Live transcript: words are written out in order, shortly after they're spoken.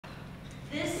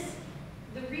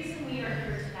The reason we are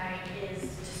here tonight is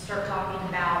to start talking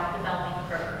about the Belle Meade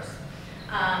Growers.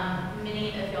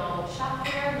 Many of y'all shop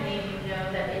there. Many of you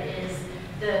know that it is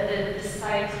the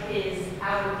site is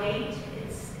out of date.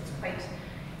 It's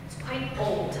quite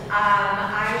old.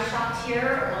 I shopped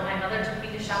here. Well, my mother took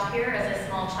me to shop here as a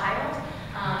small child.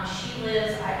 She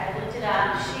lives. I looked it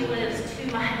up. She lives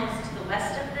 2 miles to the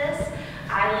west of this.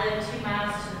 I live 2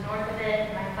 miles to the north of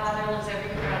it. My father lives over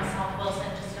here on South Wilson,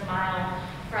 just a mile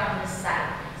from this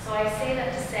site. So I say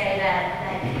that to say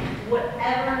that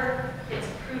whatever gets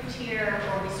approved here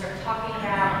or we start talking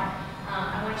about,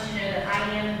 I want you to know that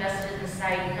I am invested in the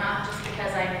site, not just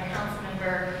because I'm a council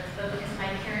member, but because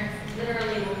my parents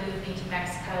literally will move me to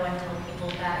Mexico and tell people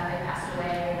that I passed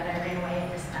away or that I ran away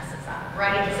and this messes up,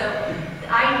 right? So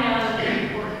I know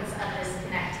the importance of this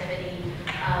connectivity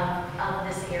of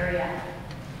this area.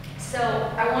 So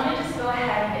I want to just go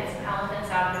ahead and get some elephants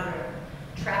out of the room.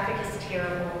 Traffic is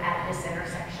terrible at this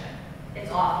intersection. It's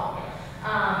awful.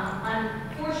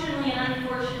 Unfortunately and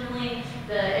unfortunately,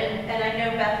 and I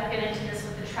know Beth will get into this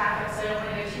with the traffic, so I don't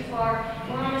want to go too far.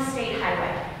 We're on a state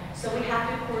highway, so we have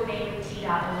to coordinate with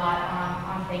TDOT a lot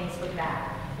on things with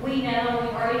that. We know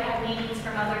we've already had meetings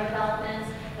from other developments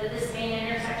that this main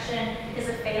intersection is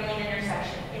a failing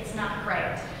intersection. It's not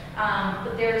great.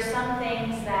 But there are some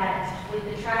things that, with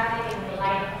the traffic and the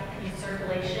light and the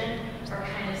circulation, are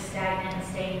kind of stagnant and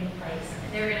staying in place,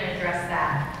 and they're going to address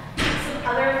that. Some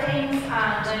other things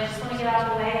that I just want to get out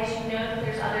of the way is you know that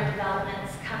there's other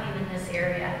developments coming in this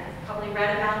area. You've probably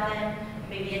read about them,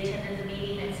 maybe attended the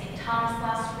meeting at St. Thomas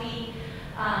last week.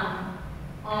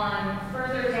 On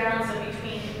further down, so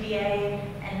between VA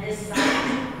and this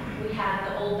site, we have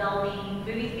the old Belle Meade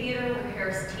movie theater where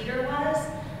Harris Teeter was.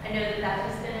 I know that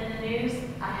has been in the news.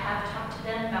 I have talked to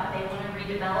them about they want to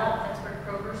redevelop. That's where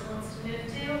Kroger's wants to move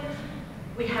to.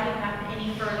 We haven't gotten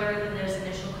any further than those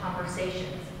initial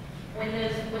conversations. When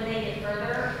they get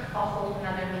further, I'll hold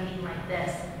another meeting like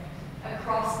this.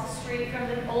 Across the street from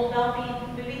the old Belle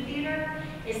Meade movie theater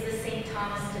is the St.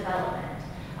 Thomas development.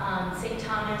 St.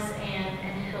 Thomas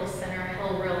and Hill Center,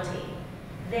 Hill Realty.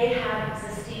 They have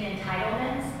existing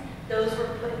entitlements. Those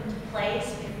were put into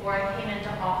place before I came into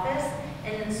office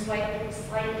and then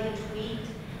slightly tweaked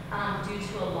due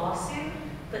to a lawsuit.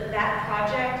 But that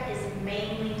project is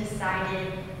mainly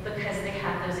decided because they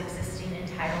have those existing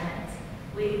entitlements.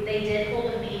 They did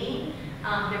hold a meeting.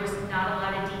 There was not a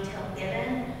lot of detail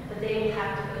given, but they will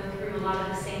have to go through a lot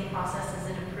of the same processes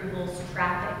and approvals,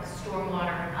 traffic,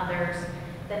 stormwater, and others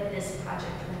that this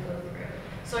project will go through.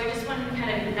 So I just wanted to kind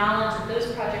of acknowledge that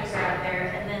those projects are out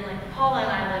there. And then like Paula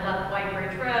and I live up White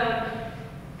Bridge Road.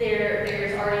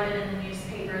 There's already been in the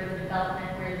newspaper the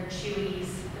development where the Chewy's,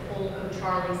 the old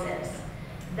O'Charlie's is.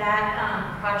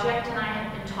 That project and I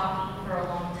have been talking for a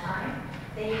long time.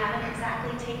 They haven't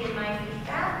exactly taken my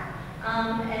feedback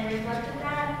and reflected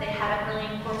that. They haven't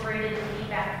really incorporated the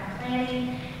feedback from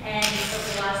planning. And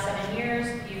over the last 7 years,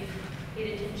 you've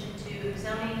paid attention to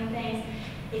zoning and things.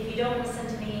 If you don't listen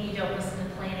to me, you don't listen to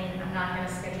planning, I'm not going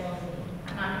to schedule a meeting.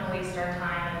 I'm not going to waste our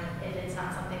time if it's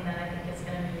not something that I think is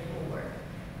going to move forward.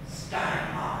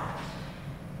 Steinhardt,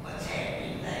 what's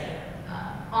happening there?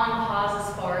 On pause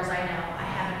as far as I know. I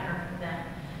haven't heard from them.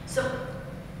 So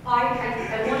I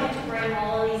wanted to bring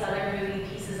all of these other moving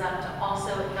pieces up to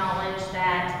also acknowledge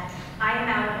that I am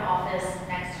out of office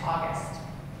next August.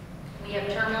 We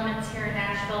have term limits here in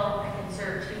Nashville. I can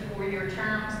serve 2 4-year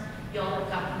terms. Y'all have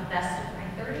gotten the best of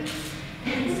my 30s.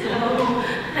 And so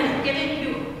I'm giving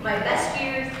you my best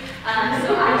years.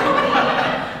 So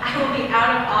I will be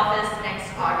out of office next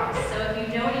August. So if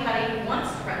you know anybody who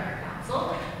wants to run for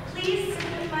council, please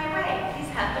send them my way. Please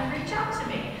have them reach out to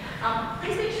me.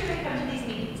 Please make sure they come to these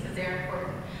meetings because they're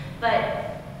important.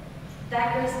 But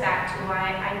that goes back to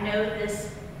why I know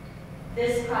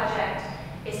this project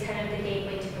is kind of the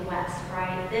gateway to the west,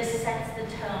 right? This sets the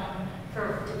tone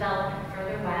for development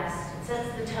further west. It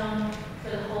sets the tone for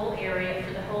the whole area,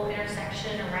 for the whole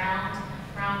intersection around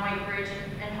White Bridge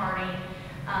and Hardy.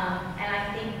 And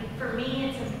I think for me,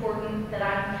 it's important that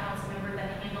I'm a council member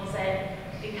that handles it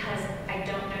because I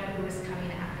don't know who is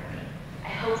coming after me. I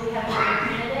hope we have a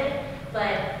great candidate,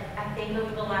 but I think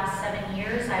over the last 7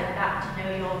 years, I've gotten to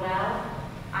know you all well.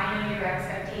 I know your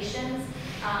expectations,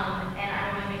 and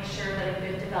I want to make sure that a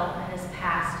good development is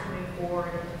passed and move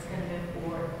forward if it's going to move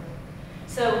forward.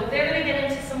 So they're going to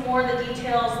get into some more of the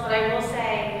details, but I will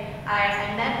say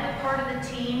I met with part of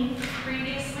the team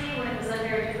previously when it was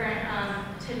under a different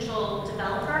potential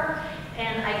developer,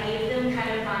 and I gave them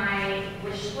kind of my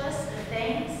wish list of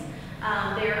things.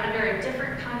 They're under a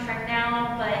different contract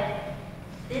now, but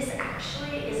this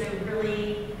actually is a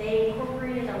really they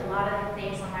incorporated a lot of the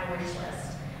things on my wish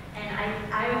list. And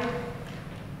I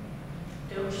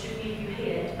don't shoot me if you hate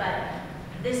it, but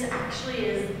this actually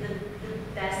is the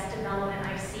best development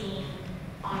I've seen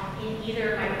in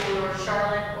either my corridor,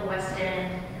 Charlotte or West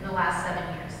End, in the last 7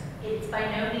 years. It's by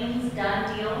no means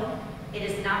done deal. It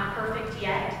is not perfect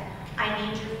yet. I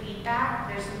need your feedback.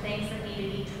 There's some things that need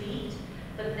to be tweaked,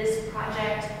 but this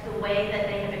project, the way that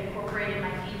they have incorporated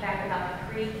my feedback about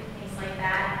the creek and things like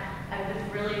that, I've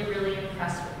been really, really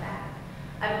impressed with that.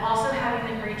 I'm also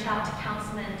having them reach out to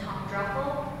Councilman Tom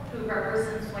Druffel, who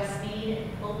represents West Meade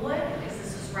and Hillwood, because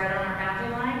this is right on our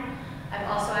boundary line. I've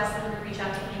also asked them to reach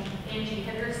out to Angie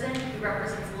Henderson, who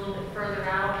represents a little bit further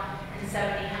out in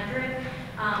 7000,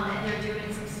 and they're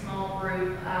doing some small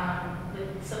group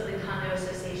with some of the condo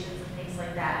associations and things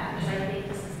like that, because I think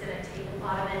this is going to take a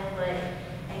lot of input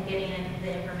and getting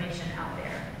the information out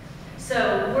there.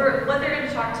 So what they're going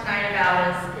to talk tonight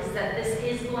about is that this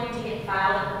is going to get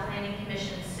filed at the Planning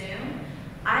Commission soon.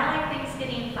 I like things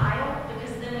getting filed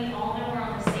because then we all know we're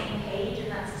on the same page,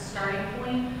 and that's the starting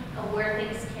point of where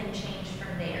things can change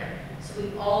from there. So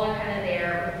we all are kind of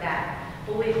there with that.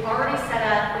 But we've already set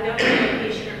up, we don't have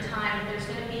location or time, but there's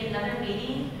going to be another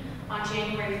meeting on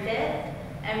January 5th,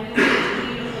 and we will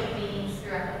continue to hold meetings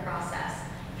throughout the process.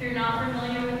 If you're not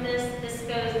familiar with this,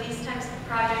 these types of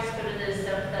projects go to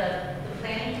the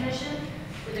Planning Commission,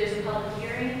 where there's a public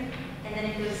hearing, and then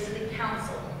it goes to the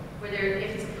council, where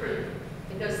if it's approved,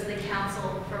 it goes to the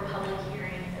council for a public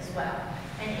hearing as well.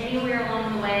 And anywhere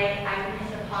along the way, I can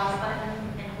hit the pause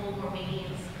button and hold more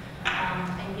meetings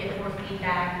and get more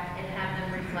feedback and have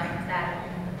them reflect that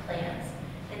in the plans.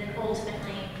 And then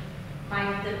ultimately,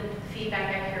 the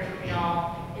feedback I hear from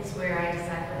y'all is where I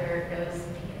decide whether it goes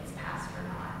and gets passed or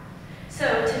not.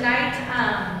 So tonight,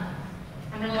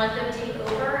 I'm going to let them take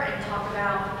over and talk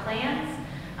about the plans.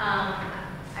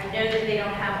 I know that they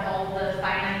don't have all the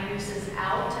finite uses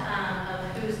out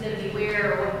of who's going to be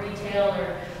where or what retail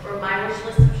or my wish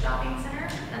list of shopping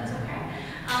centers. That's okay.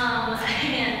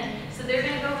 And so they're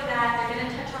going to go over that. They're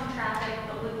going to touch on traffic,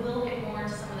 but we will get more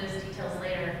into some of those details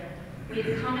later. We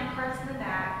have comment cards in the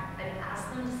back. I've asked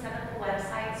them to set up a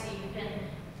website so you can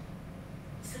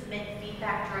submit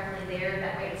feedback directly there.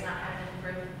 That way it's not having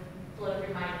to flow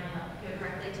through my email. Go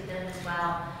directly to them as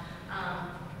well.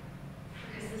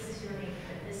 Because this is your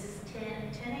neighborhood. This is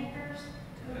 10 acres,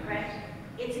 right?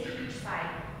 It's a huge site,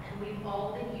 and we've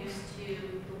all been used to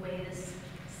the way this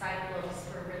site looks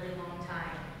for a really long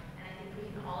time. And I think we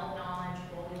can all acknowledge,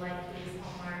 while we like Kitty's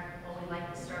Walmart, while we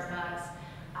like the Starbucks,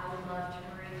 I would love to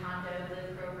Marie Kondo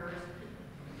the Kroger's.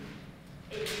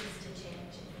 It needs to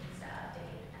change, it needs to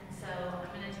update. And so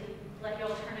I'm going to let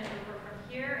y'all turn it over from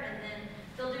here, and then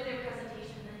they'll do their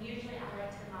presentation. And usually I like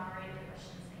to moderate the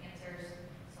questions and answers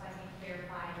so I can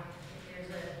verify if there's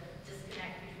a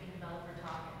disconnect between developer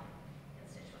talk and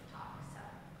constituent talk. So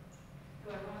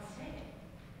whoever wants to take it.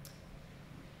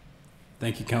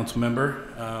 Thank you, Council Member.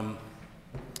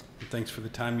 Thanks for the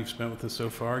time you've spent with us so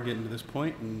far, getting to this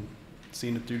point and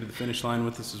seeing it through to the finish line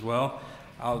with us as well.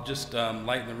 I'll just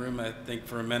lighten the room, I think,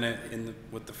 for a minute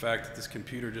with the fact that this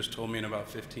computer just told me in about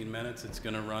 15 minutes it's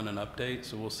going to run an update,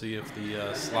 so we'll see if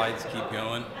the slides keep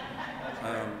going.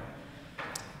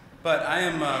 But I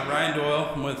am Ryan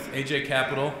Doyle. I'm with AJ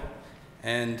Capital,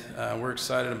 and we're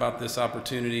excited about this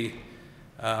opportunity.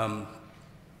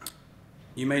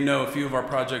 You may know a few of our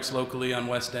projects locally on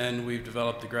West End. We've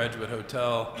developed the Graduate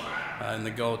Hotel. In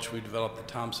the Gulch, we developed the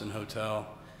Thompson Hotel.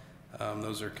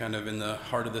 Those are kind of in the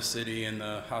heart of the city and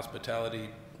the hospitality,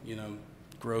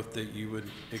 growth that you would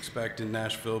expect in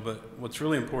Nashville. But what's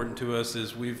really important to us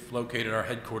is we've located our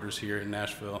headquarters here in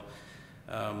Nashville,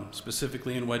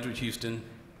 specifically in Wedgwood, Houston.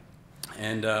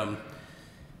 And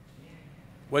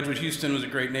Wedgwood, Houston was a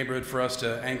great neighborhood for us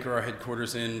to anchor our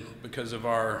headquarters in because of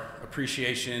our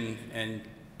appreciation and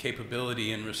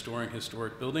capability in restoring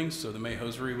historic buildings. So the May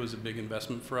Hosiery was a big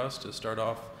investment for us to start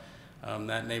off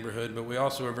that neighborhood, but we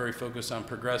also are very focused on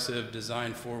progressive,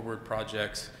 design-forward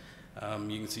projects.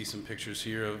 You can see some pictures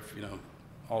here of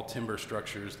all timber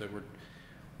structures that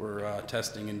we're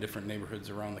testing in different neighborhoods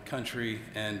around the country,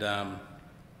 and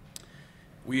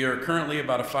we are currently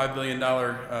about a $5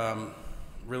 billion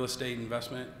real estate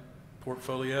investment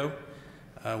portfolio.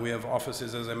 We have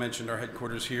offices, as I mentioned, our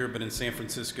headquarters here, but in San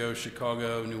Francisco,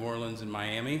 Chicago, New Orleans, and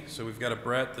Miami. So we've got a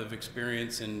breadth of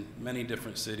experience in many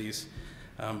different cities.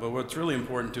 But what's really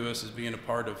important to us is being a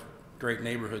part of great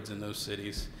neighborhoods in those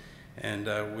cities. And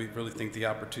we really think the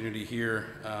opportunity here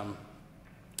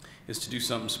is to do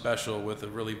something special with a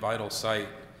really vital site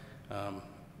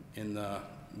in the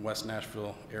West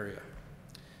Nashville area.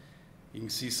 You can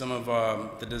see some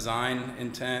of the design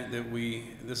intent that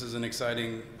this is an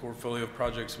exciting portfolio of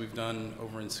projects we've done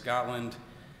over in Scotland.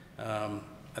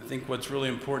 I think what's really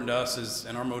important to us is,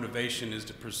 and our motivation is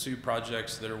to pursue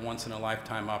projects that are once in a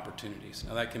lifetime opportunities.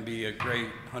 Now that can be a great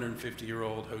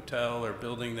 150-year-old hotel or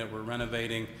building that we're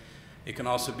renovating. It can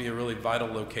also be a really vital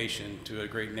location to a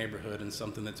great neighborhood and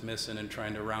something that's missing, and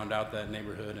trying to round out that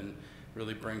neighborhood and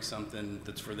really bring something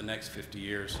that's for the next 50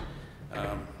 years,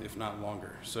 if not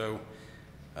longer. So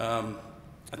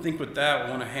I think with that, I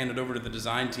want to hand it over to the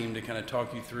design team to kind of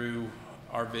talk you through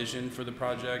our vision for the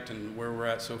project and where we're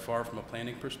at so far from a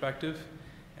planning perspective,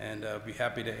 and be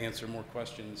happy to answer more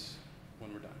questions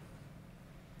when we're done.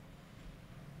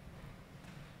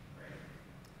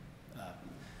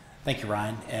 Thank you,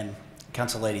 Ryan. And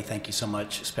Council Lady, thank you so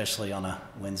much, especially on a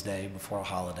Wednesday before a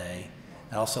holiday.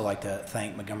 I'd also like to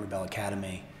thank Montgomery Bell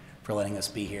Academy for letting us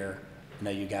be here. I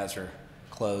know you guys are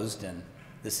closed and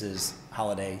this is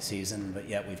holiday season, but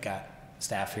yet we've got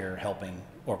staff here helping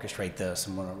orchestrate this,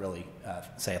 and want to really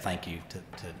say a thank you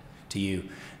to you.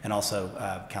 And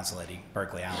also Council Lady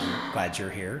Berkeley Allen, glad you're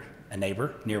here, a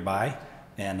neighbor nearby,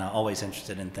 and always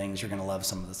interested in things. You're going to love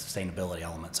some of the sustainability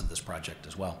elements of this project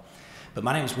as well. But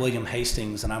my name is William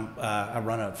Hastings, and I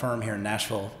run a firm here in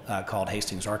Nashville called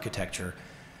Hastings Architecture.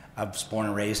 I was born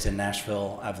and raised in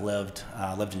Nashville. I've lived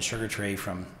in Sugar Tree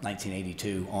from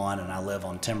 1982 on, and I live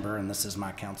on Timber, and this is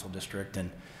my council district. And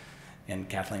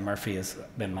Kathleen Murphy has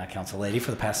been my council lady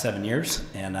for the past 7 years,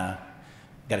 and got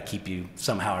to keep you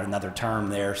somehow or another term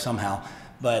there somehow.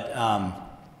 But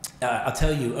I'll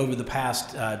tell you, over the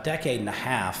past decade and a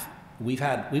half,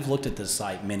 we've looked at this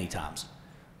site many times.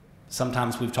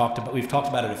 Sometimes we've talked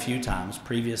about it a few times,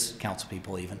 previous council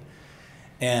people even,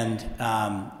 and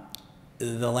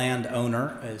the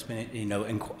landowner has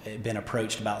been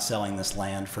approached about selling this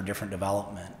land for different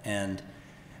development, and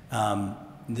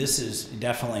this is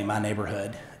definitely my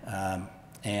neighborhood,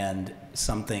 and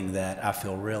something that I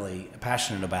feel really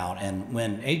passionate about. And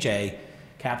when AJ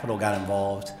Capital got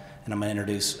involved, and I'm going to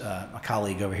introduce my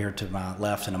colleague over here to my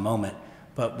left in a moment,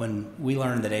 but when we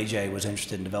learned that AJ was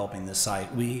interested in developing this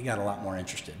site, we got a lot more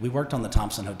interested. We worked on the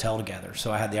Thompson Hotel together,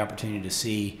 so I had the opportunity to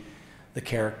see the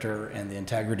character and the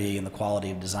integrity and the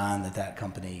quality of design that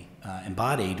company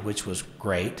embodied, which was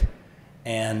great.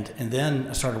 And then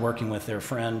I started working with their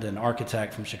friend and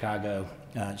architect from Chicago,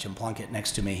 Jim Plunkett,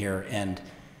 next to me here, and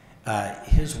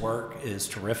his work is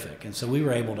terrific. And so we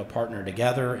were able to partner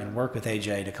together and work with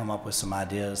AJ to come up with some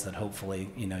ideas that hopefully,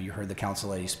 you heard the council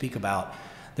lady speak about.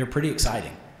 They're pretty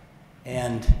exciting.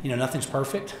 And nothing's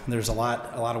perfect. There's a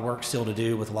lot of work still to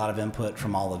do with a lot of input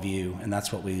from all of you, and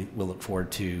that's what we will look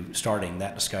forward to starting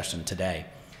that discussion today.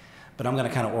 But I'm going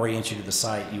to kind of orient you to the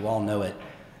site. You all know it.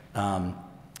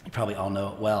 You probably all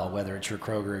know it well, whether it's your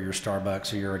Kroger or your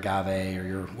Starbucks or your Agave or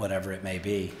your whatever it may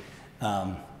be.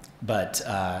 But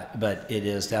it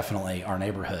is definitely our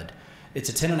neighborhood. It's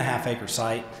a 10.5 acre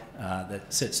site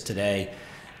that sits today.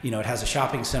 It has a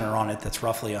shopping center on it that's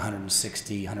roughly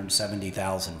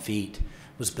 170,000 feet.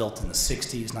 It was built in the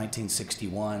 60s,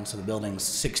 1961, so the building's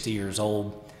 60 years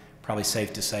old. Probably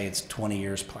safe to say it's 20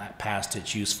 years past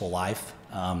its useful life.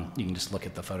 You can just look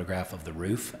at the photograph of the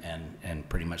roof and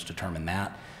pretty much determine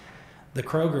that. The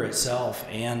Kroger itself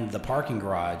and the parking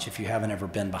garage, if you haven't ever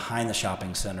been behind the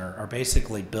shopping center, are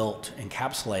basically built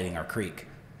encapsulating our creek.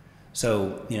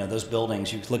 So, those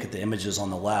buildings, you look at the images on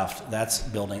the left, that's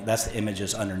the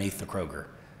images underneath the Kroger.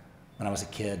 When I was a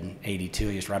kid in '82,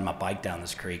 I used to ride my bike down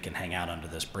this creek and hang out under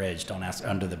this bridge. Don't ask,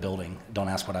 under the building. Don't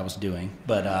ask what I was doing.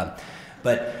 But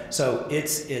so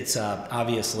it's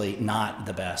obviously not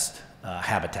the best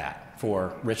habitat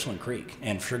for Richland Creek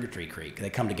and Sugar Tree Creek. They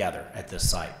come together at this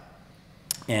site,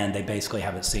 and they basically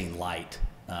haven't seen light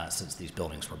since these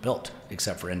buildings were built,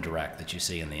 except for indirect that you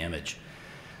see in the image.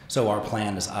 So our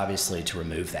plan is obviously to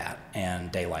remove that and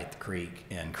daylight the creek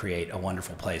and create a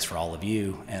wonderful place for all of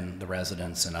you and the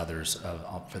residents and others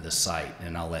for this site.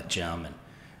 And I'll let Jim and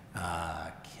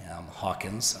Kim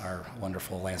Hawkins, our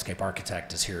wonderful landscape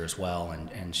architect, is here as well,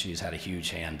 and she's had a huge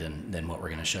hand in what we're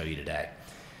going to show you today.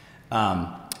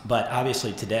 But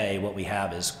obviously today what we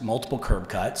have is multiple curb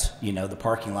cuts. The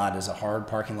parking lot is a hard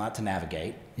parking lot to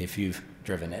navigate if you've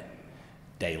driven it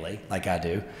daily, like I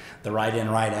do. The right in,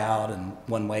 right out, and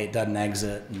one way it doesn't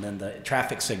exit, and then the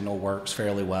traffic signal works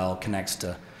fairly well, connects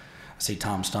to, I see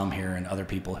Tom Stum here and other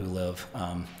people who live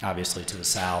obviously to the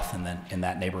south and then in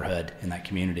that neighborhood, in that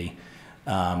community.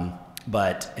 And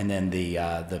then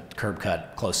the curb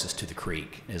cut closest to the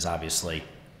creek is obviously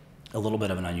a little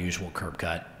bit of an unusual curb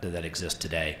cut that exists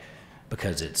today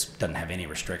because it doesn't have any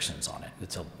restrictions on it.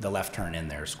 The left turn in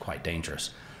there is quite dangerous.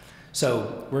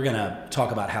 So we're going to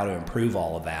talk about how to improve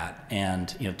all of that. And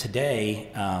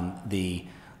today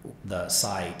the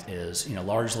site is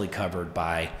largely covered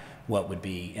by what would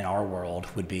be in our world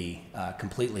would be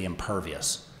completely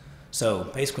impervious. So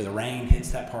basically the rain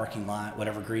hits that parking lot,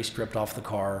 whatever grease dripped off the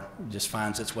car just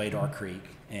finds its way to our creek,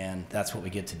 and that's what we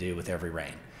get to do with every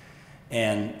rain.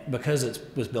 And because it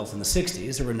was built in the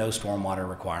 60s, there were no stormwater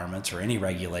requirements or any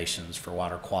regulations for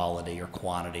water quality or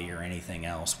quantity or anything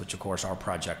else, which of course our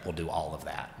project will do all of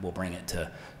that. We'll bring it to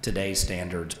today's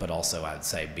standards, but also I would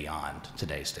say beyond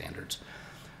today's standards.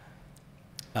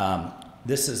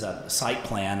 This is a site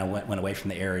plan. I went away from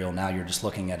the aerial. Now you're just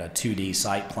looking at a 2D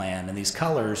site plan, and these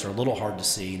colors are a little hard to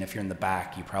see, and if you're in the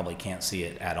back, you probably can't see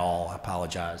it at all. I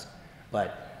apologize.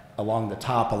 But along the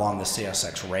top, along the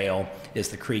CSX rail, is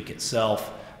the creek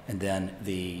itself, and then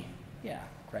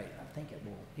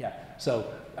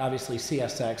so obviously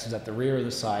CSX is at the rear of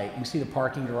the site. You can see the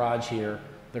parking garage here,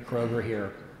 the Kroger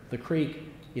here. The creek,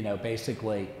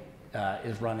 basically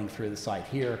is running through the site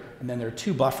here, and then there are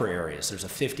two buffer areas. There's a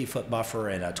 50-foot buffer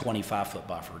and a 25-foot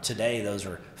buffer. Today, those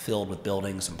are filled with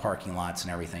buildings and parking lots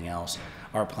and everything else.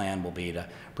 Our plan will be to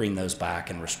bring those back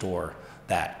and restore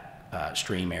that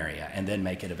stream area, and then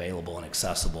make it available and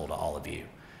accessible to all of you.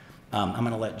 I'm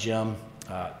going to let Jim,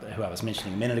 who I was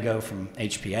mentioning a minute ago from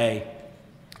HPA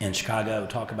in Chicago,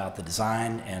 talk about the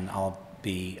design, and I'll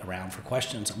be around for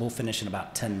questions. We'll finish in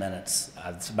about 10 minutes.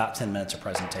 It's about 10 minutes of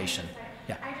presentation.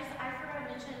 Yeah. I forgot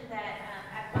to mention that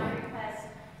at my request,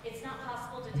 it's not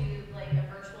possible to do like a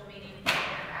virtual meeting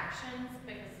interactions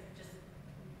because of just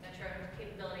metro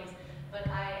capabilities, but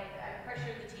I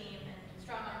pressured the team and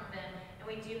strong-armed them, and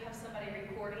we do have somebody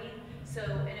recording, so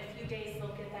in a few days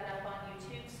they'll get that up on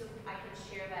YouTube so I can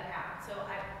share that out. So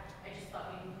I just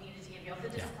thought we needed to give y'all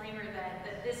the disclaimer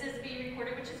that this is being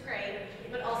recorded, which is great,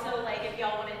 but also like if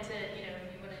y'all wanted to, if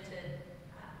you wanted to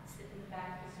sit in the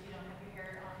back because you don't have your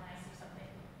hair on nice or something.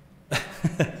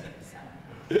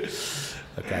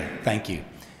 Okay, thank you.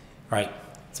 All right,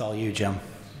 it's all you, Jim.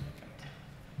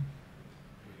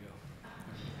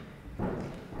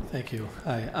 Thank you.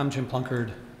 Hi, I'm Jim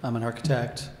Plunkard. I'm an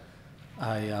architect.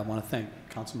 I want to thank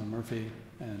Councilman Murphy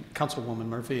and Councilwoman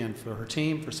Murphy and for her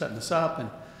team for setting this up,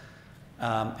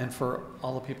 and for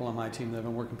all the people on my team that have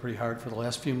been working pretty hard for the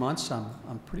last few months.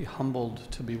 I'm pretty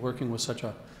humbled to be working with such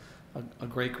a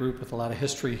great group with a lot of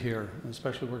history here,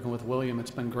 especially working with William.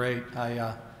 It's been great.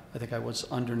 I think I was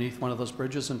underneath one of those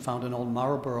bridges and found an old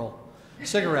Marlboro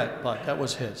cigarette, but that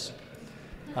was his.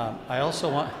 I also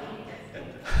want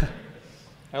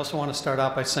to start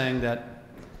out by saying that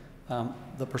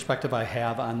the perspective I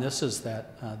have on this is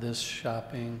that this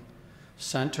shopping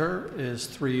center is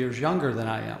 3 years younger than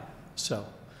I am. So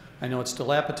I know it's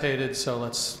dilapidated, so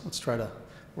let's try to,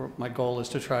 my goal is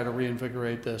to try to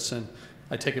reinvigorate this, and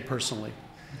I take it personally.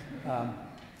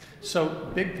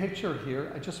 So big picture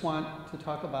here, I just want to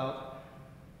talk about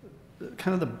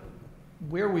kind of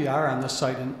where we are on this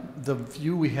site and the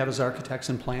view we have as architects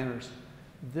and planners.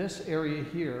 This area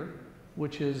here,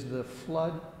 which is the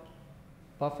flood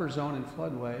buffer zone and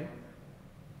floodway,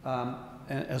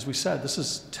 and as we said, this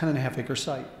is 10.5 acre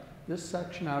site. This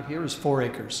section out here is 4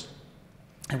 acres.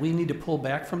 And we need to pull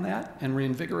back from that and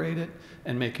reinvigorate it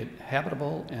and make it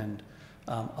habitable and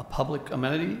a public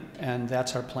amenity, and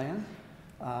that's our plan.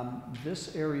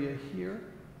 This area here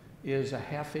is a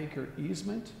 ½ acre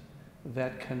easement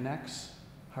that connects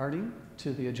Harding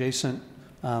to the adjacent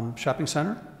shopping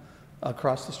center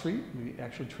across the street. We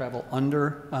actually travel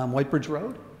under White Bridge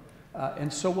Road.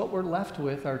 And so what we're left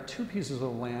with are 2 pieces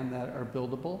of land that are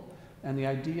buildable. And the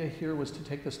idea here was to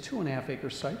take this 2.5 acre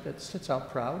site that sits out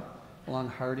proud along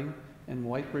Harding and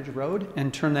White Bridge Road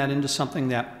and turn that into something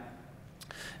that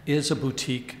is a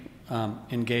boutique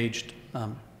engaged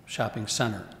shopping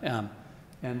center.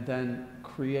 And then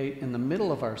create in the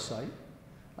middle of our site,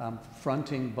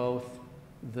 fronting both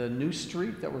the new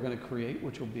street that we're going to create,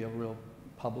 which will be a real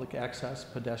public access,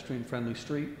 pedestrian friendly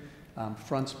street,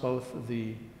 fronts both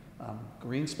the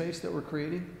green space that we're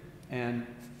creating and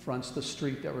fronts the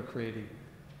street that we're creating.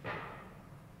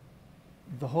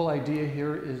 The whole idea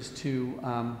here is to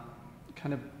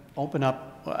kind of open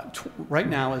up, right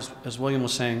now, as William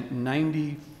was saying,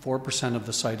 94% of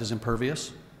the site is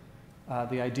impervious.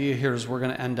 The idea here is we're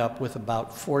going to end up with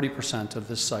about 40% of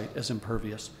this site as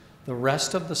impervious. The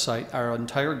rest of the site, our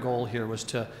entire goal here was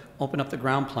to open up the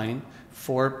ground plane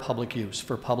for public use,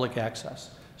 for public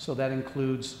access. So that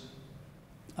includes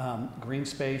green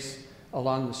space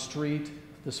along the street,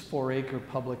 this 4 acre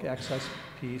public access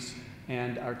piece,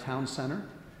 and our town center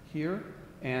here,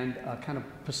 and a kind of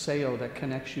paseo that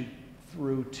connects you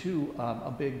through to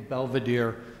a big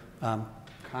Belvedere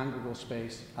congregal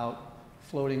space out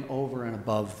floating over and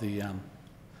above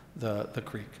the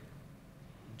creek.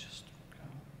 Just go.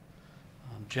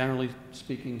 Generally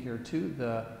speaking here too,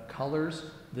 the colors,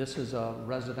 this is a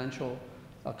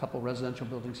couple residential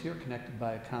buildings here connected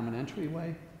by a common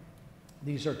entryway.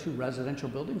 These are 2 residential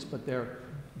buildings, but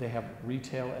they have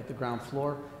retail at the ground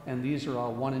floor, and these are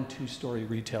all 1- and 2-story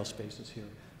retail spaces here.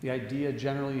 The idea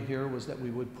generally here was that we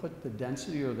would put the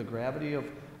density or the gravity of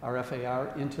our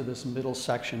FAR into this middle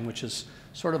section, which is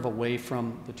sort of away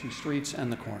from the 2 streets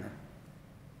and the corner.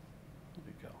 There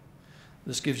we go.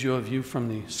 This gives you a view from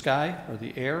the sky or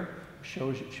the air,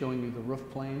 showing you the roof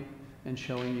plane and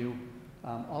showing you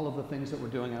all of the things that we're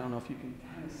doing. I don't know if you can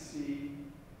kind of see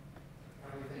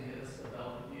everything is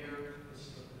developed here. This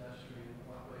is a pedestrian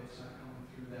walkway. It's not coming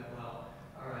through that well.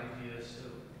 Our idea is to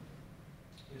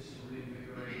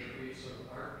reinvigorate, create sort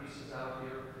of art pieces out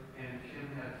here. And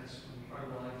Kim had this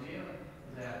incredible idea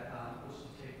that was to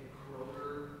take the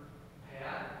Kroger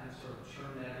pad and sort of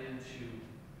turn that into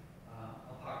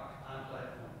a park on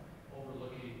platform,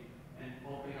 overlooking and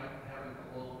opening up, having a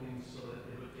couple openings so that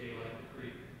it would daylight the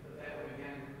creek. But that would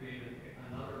again create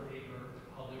another acre of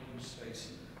public use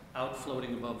space out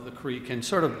floating above the creek and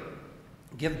sort of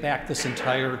give back this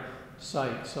entire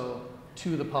site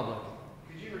to the public.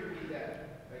 Could you repeat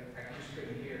that? I just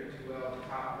couldn't hear it too well.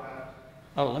 Top left.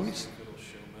 Oh, let me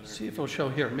see if it'll show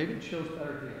here. Maybe it shows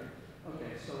better here.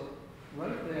 Okay, so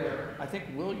right there, I think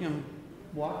William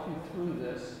walked you through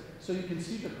this. So you can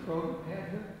see the Kroger pad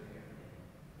here.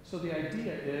 So the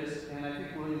idea is, and I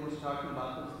think William was talking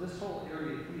about this whole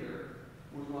area here,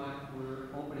 we're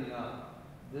opening up.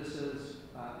 This is,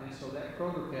 and so that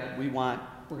Kroger pad,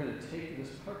 we're going to take this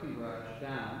parking garage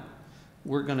down.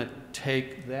 We're going to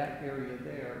take that area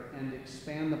there and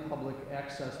expand the public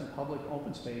access and public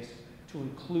open space to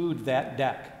include that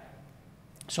deck.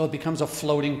 So it becomes a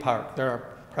floating park. There are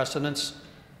precedents,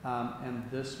 and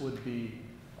this would be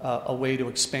a way to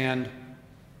expand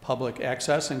public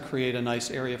access and create a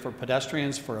nice area for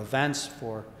pedestrians, for events,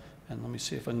 and let me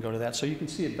see if I can go to that. So you can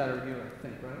see it better here, I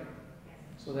think, right?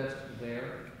 So that's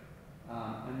there.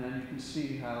 And then you can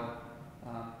see how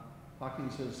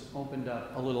Hawkins has opened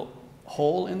up a little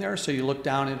hole in there. So you look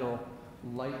down, it'll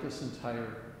light this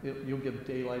you'll give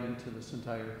daylight into this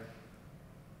entire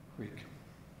creek.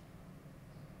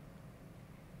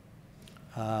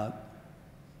 I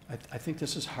think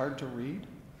this is hard to read,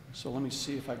 so let me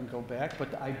see if I can go back.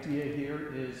 But the idea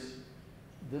here is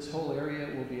this whole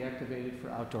area will be activated for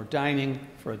outdoor dining,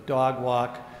 for a dog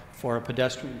walk, for a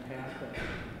pedestrian path.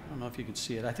 I don't know if you can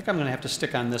see it. I think I'm going to have to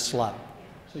stick on this slide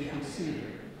so you can see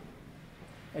here.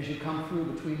 As you come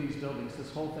through between these buildings, this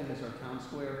whole thing is our town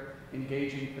square,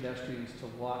 engaging pedestrians to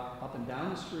walk up and down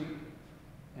the street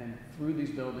and through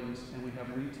these buildings, and we have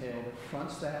retail that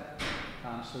fronts that,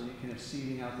 so you can have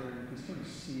seating out there, and you can sort of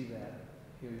see that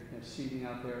here. You can have seating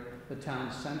out there. The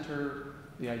town center,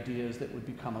 the idea is that it would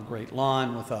become a great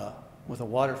lawn with a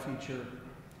water feature.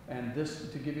 And this,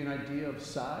 to give you an idea of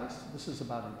size, this is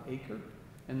about an acre,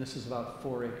 and this is about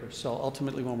 4 acres. So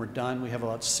ultimately, when we're done, we have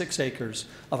about 6 acres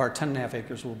of our 10.5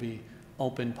 acres will be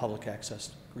open public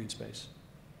access green space.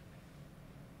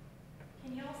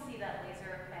 Can you all see that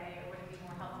laser okay, or would it be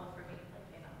more helpful for me to like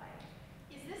in a mic?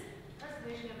 Is this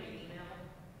presentation going to be email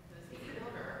to the speaker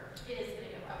or? It is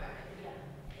video. Okay.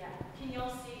 Yeah. Can you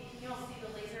all see the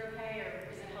laser okay,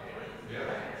 or is it helping?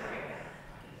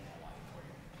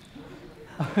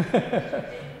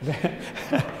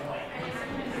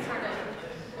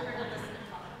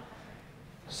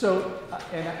 So,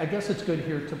 and I guess it's good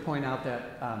here to point out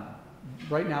that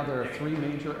right now there are 3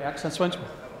 major access points.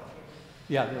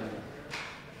 Yeah, there we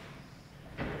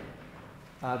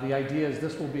go. The idea is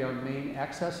this will be our main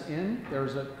access in.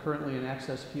 There's currently an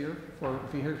access here for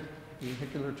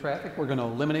vehicular traffic. We're going to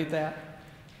eliminate that.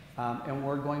 And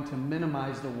we're going to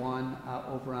minimize the one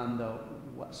over on the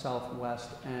southwest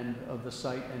end of the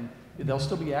site. And there'll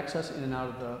still be access in and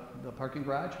out of the parking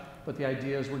garage. But the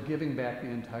idea is we're giving back the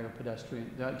entire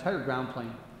ground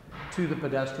plane to the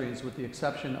pedestrians, with the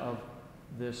exception of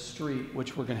this street,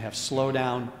 which we're going to have slow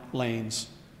down lanes.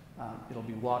 It'll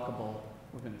be walkable.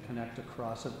 We're going to connect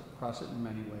across it in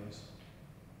many ways.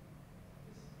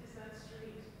 Is that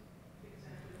street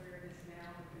exactly where it is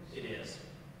now? It is.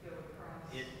 Go across.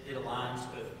 It aligns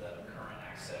with the current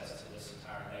access to this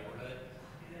entire neighborhood,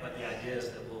 but the idea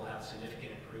is that we'll have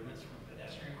significant improvements from a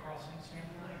pedestrian crossing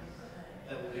standpoint.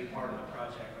 That will be part of the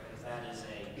project, because that is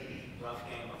a rough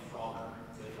game of Frogger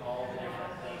with all the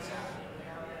different things happening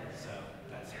there. So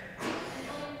that's it.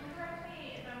 Correct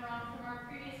me if I'm wrong, from our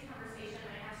previous conversation,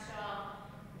 I asked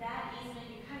y'all, that easement,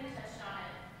 you kind of touched on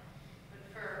it, but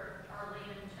for our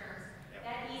layman terms,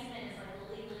 that easement is like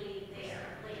legally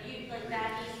there. Like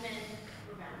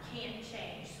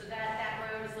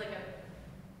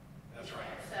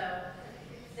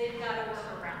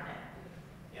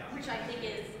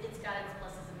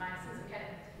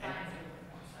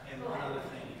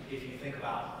if you think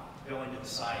about going to the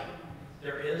site,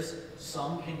 there is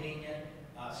some convenient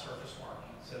surface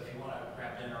parking. So if you want to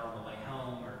grab dinner on the way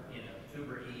home, or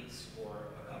Uber Eats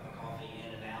or a cup of coffee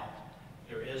in and out,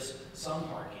 there is some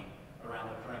parking around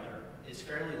the perimeter. It's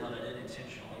fairly limited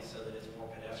intentionally so that it's more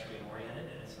pedestrian oriented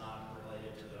and it's not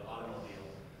related to the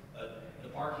automobile. But the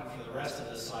parking for the rest of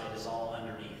the site is all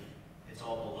underneath. It's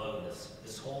all below this.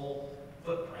 This whole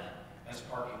footprint has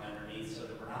parking underneath, so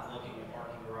that we're not looking at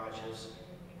parking garages.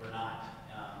 We're not,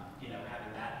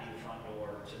 having that be the front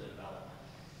door to the development,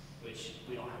 which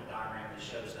we don't have a diagram that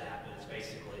shows that, but it's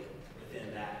basically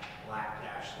within that black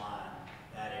dashed line.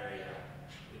 That area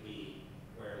would be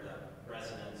where the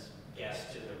residents,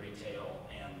 guests to the retail,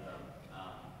 and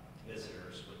the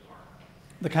visitors would park.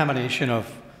 The combination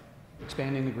of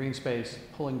expanding the green space,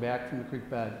 pulling back from the creek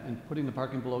bed, and putting the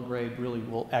parking below grade really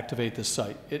will activate this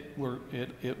site. It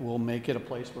will make it a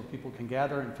place where people can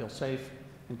gather and feel safe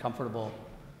and comfortable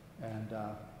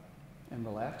and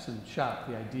relax and shop.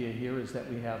 The idea here is that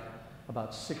we have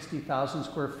about 60,000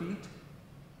 square feet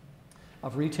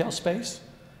of retail space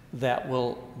that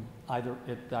will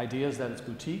the idea is that it's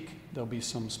boutique. There'll be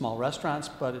some small restaurants,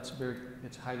 but it's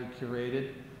highly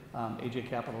curated. AJ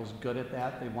Capital is good at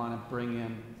that. They want to bring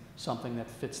in something that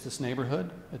fits this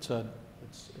neighborhood. It's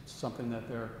something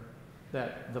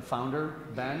that the founder,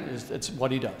 Ben, it's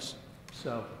what he does.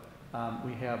 So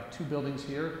we have two buildings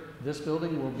here. This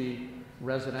building will be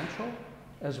residential,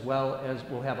 as well as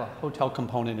we'll have a hotel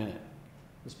component in it.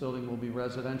 This building will be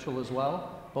residential as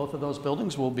well. Both of those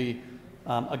buildings will be,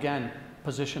 again,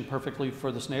 positioned perfectly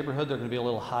for this neighborhood. They're going to be a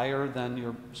little higher than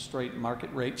your straight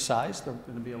market rate size. They're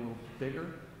going to be a little bigger.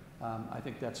 I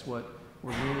think that's what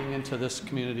we're leaning into this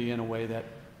community in a way that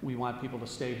we want people to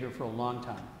stay here for a long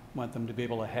time. We want them to be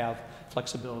able to have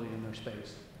flexibility in their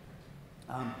space.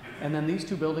 And then these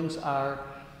two buildings are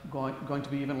going to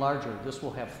be even larger. This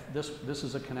will have, this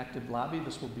is a connected lobby.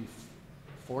 This will be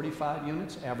 45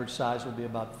 units. Average size will be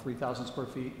about 3,000 square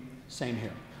feet. Same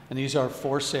here. And these are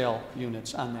for sale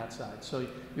units on that side. So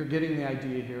you're getting the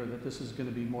idea here that this is going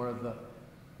to be more of the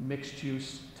mixed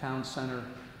use town center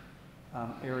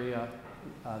area.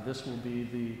 This will be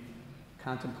the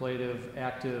contemplative,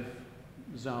 active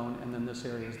zone, and then this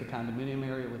area is the condominium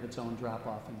area with its own drop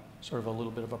off and sort of a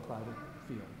little bit of a private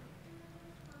feel.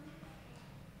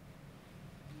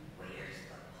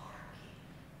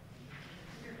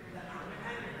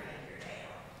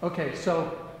 Okay,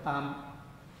 so,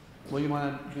 well, you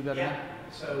want to do that again?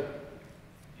 So,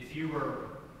 if you were,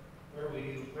 where would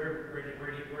you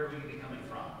be coming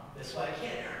from? This way?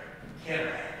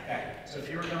 Kenner. Okay. So if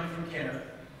you were coming from Kenner,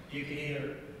 you could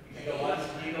either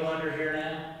go under here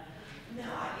now. No,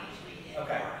 I usually hit.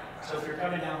 Okay. So if you're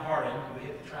coming down Hardin, you would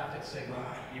hit the traffic signal.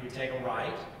 You would take a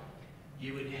right.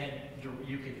 You would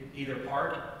you could either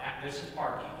park. This is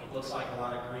parking. It looks like a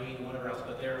lot of green, whatever else,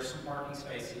 but there are some parking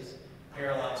spaces,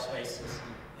 parallel spaces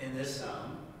in this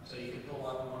zone. So you could pull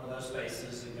up in one of those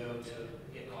spaces and go to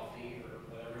get coffee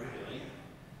or whatever you're doing.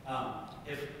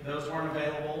 If those weren't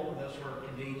available, those were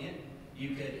convenient,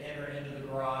 you could enter into the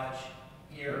garage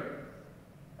here,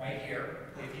 right here.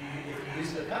 If you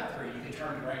use the cut through, you can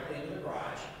turn directly into the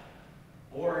garage.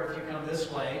 Or if you come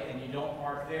this way and you don't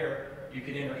park there, you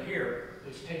can enter here,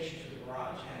 which takes you to the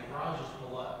garage, and the garage is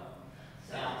below.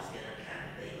 So it's gonna kind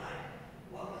of be like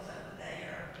what was over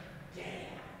there, down.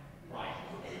 Right.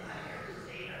 And like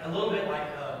everything. A little bit like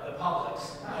the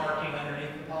Publix, parking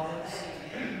underneath the Publix.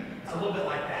 It's a little bit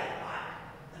like that.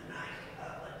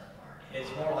 It's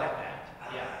more like that.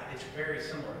 Yeah, it's very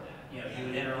similar to that. You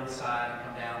would enter on the side and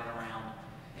come down and around.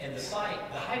 And the site,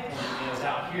 the high point is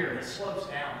out here, and it slopes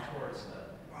down towards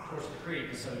the creek.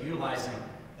 And so utilizing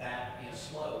that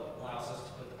slope allows us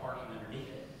to put the parking underneath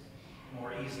it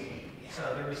more easily. So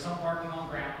there'll be some parking on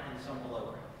ground and some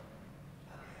below ground.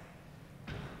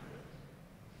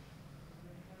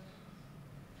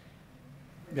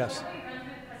 Yes. Why don't we run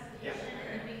through the presentation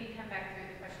and then we can come back through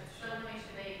the questions. So to make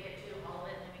sure they get to all of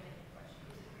it and then we can take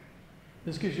questions.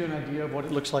 This gives you an idea of what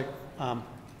it looks like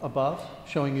above,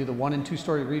 showing you the 1- and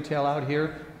 2-story retail out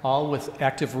here, all with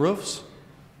active roofs,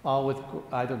 all with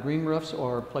either green roofs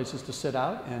or places to sit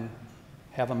out and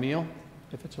have a meal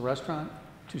if it's a restaurant.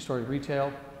 2-story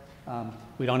retail.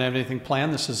 We don't have anything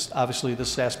planned. This is obviously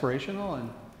aspirational,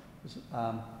 and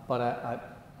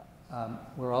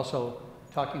we're also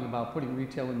talking about putting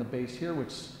retail in the base here,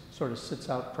 which sort of sits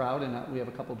out proud, and we have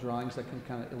a couple drawings that can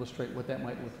kind of illustrate what that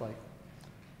might look like.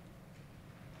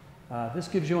 This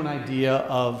gives you an idea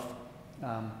of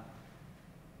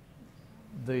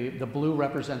the blue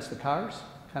represents the cars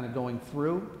kind of going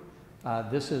through.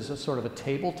 This is a sort of a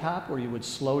tabletop where you would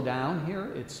slow down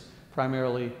here. It's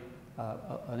primarily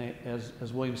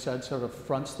as William said, sort of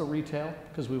fronts the retail,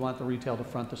 because we want the retail to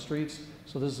front the streets.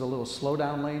 So this is a little slow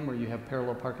down lane where you have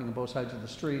parallel parking on both sides of the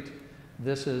street.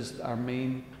 This is our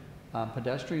main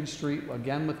pedestrian street,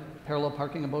 again with parallel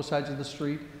parking on both sides of the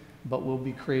street, but we'll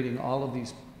be creating all of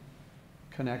these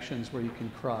connections where you can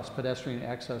cross, pedestrian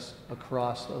access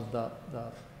across of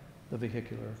the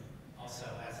vehicular. Also,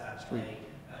 as I've played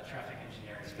traffic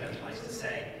engineering, it's been nice to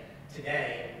say,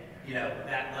 today, you know,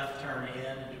 that left turn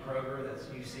in into Kroger that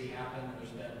you see happen,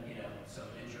 there's been, you know, some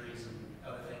injuries and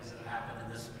other things that have happened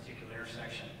in this particular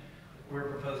intersection. We're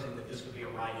proposing that this would be a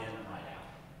right in and right out.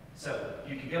 So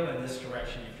you could go in this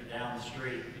direction if you're down the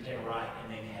street, you can take a right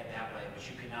and then head that way, but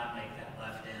you could not make that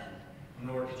left in,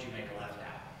 nor could you make a left out.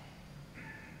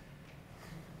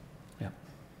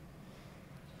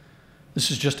 This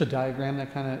is just a diagram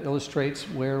that kind of illustrates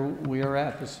where we are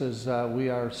at. This is, we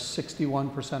are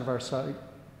 61% of our site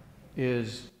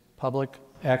is public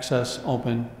access,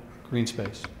 open, green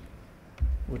space,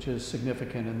 which is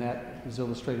significant, and that is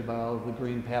illustrated by all of the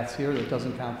green paths here. That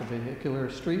doesn't count the vehicular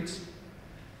streets.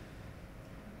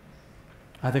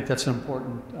 I think that's an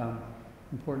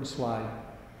important slide,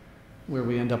 where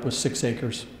we end up with 6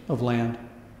 acres of land.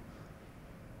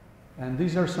 And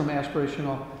these are some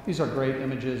aspirational, these are great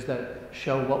images that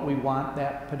show what we want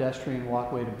that pedestrian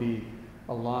walkway to be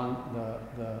along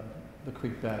the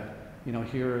creek bed. You know,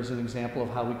 here is an example of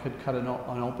how we could cut an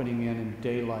opening in and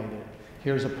daylight it.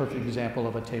 Here's a perfect example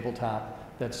of a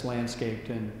tabletop that's landscaped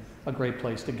and a great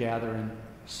place to gather and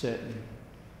sit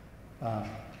and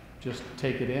just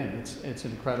take it in. It's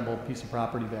an incredible piece of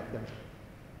property back there.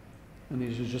 And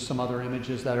these are just some other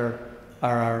images that are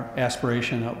our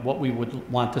aspiration of what we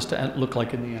would want this to look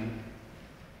like in the end.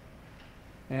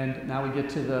 And now we get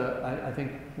to I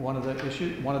think one of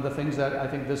the things that I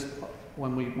think this,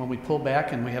 when we pull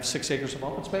back and we have 6 acres of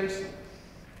open space,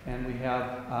 and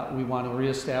we want to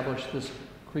reestablish this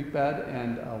creek bed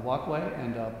and walkway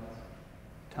and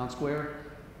town square.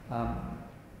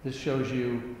 This shows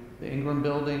you the Ingram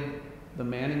building, the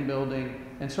Manning building,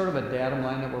 and sort of a datum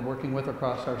line that we're working with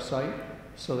across our site,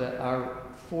 so that our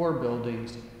 4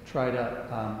 buildings try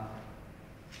to,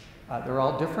 they're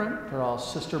all different, they're all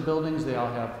sister buildings, they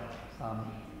all have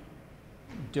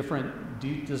different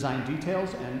design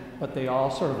details, but they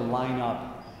all sort of line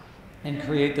up and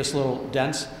create this little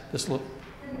dense, The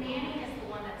Manning is the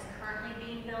one that's currently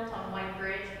being built on White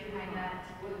Bridge behind that,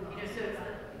 you know, so it's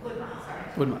the Woodmont, sorry.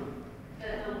 Woodmont.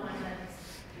 The one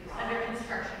that's under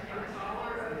construction.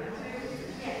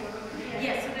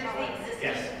 Yeah, so there's the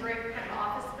existing brick kind of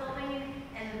office building,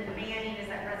 and then the Manning is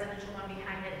that residential one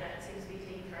behind it that seems to be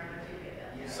taking forever to get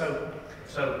built.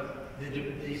 So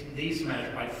these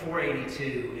measures, by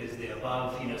 482 is the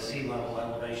above, you know, sea level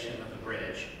elevation of the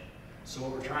bridge. So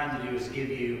what we're trying to do is give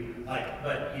you,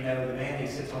 but you know, the Manning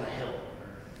sits on a hill,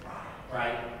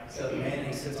 right? So the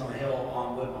Manning sits on a hill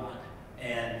on Woodmont,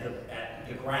 and at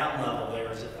the ground level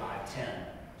there is at 510.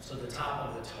 So the top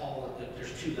of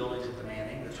there's 2 buildings at the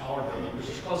Manning. The taller building, which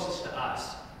is closest to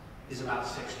us, is about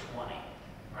 620,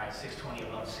 right? 620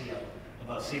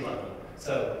 above sea level.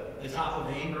 So the top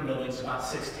of the Ingram building is about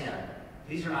 610.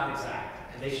 These are not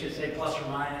exact. They should say plus or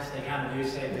minus. They kind of do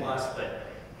say plus, but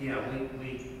you know,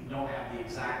 we don't have the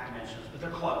exact dimensions, but they're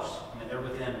close. I mean, they're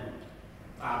within 5%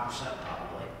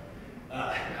 probably,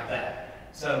 I bet.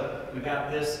 So we've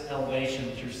got this elevation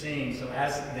that you're seeing. So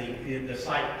as the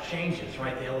site changes,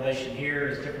 right, the elevation here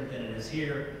is different than it is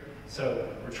here. So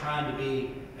we're trying to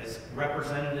be as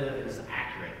representative and as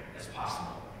accurate as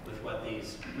possible with what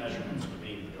these measurements would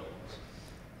be in the buildings.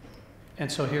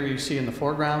 And so here you see in the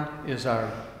foreground is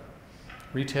our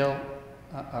retail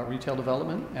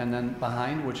development, and then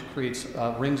behind, which creates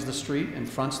rings the street and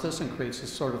fronts this and creates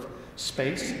this sort of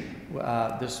space.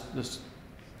 This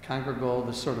congregate,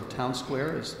 this sort of town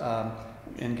square is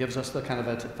and gives us the kind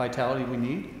of vitality we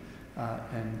need,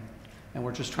 and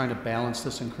we're just trying to balance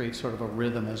this and create sort of a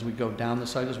rhythm as we go down the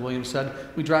site. As William said,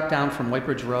 we drop down from White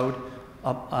Bridge Road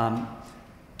up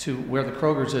to where the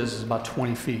Kroger's is about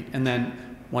 20 feet, and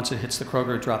then once it hits the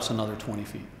Kroger, it drops another 20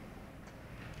 feet.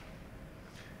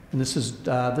 And this is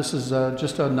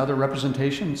just another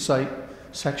representation site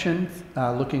section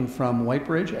looking from White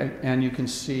Bridge, and you can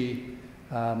see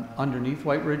underneath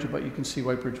White Bridge, but you can see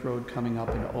White Bridge Road coming up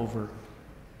and over,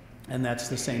 and that's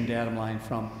the same datum line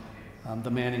from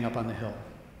the Manning up on the hill.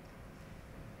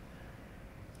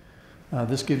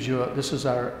 This gives you this is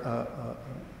our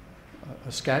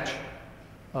a sketch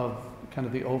of kind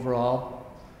of the overall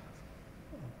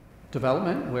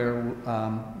development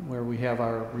where we have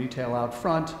our retail out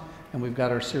front, and we've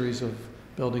got our series of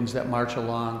buildings that march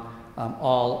along.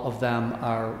 All of them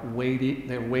are weighted,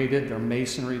 they're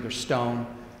masonry, they're stone,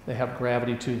 They have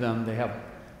gravity to them. They have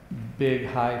big,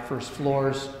 high first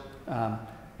floors,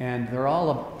 and they're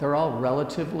all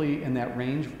relatively in that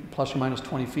range, plus or minus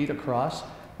 20 feet across.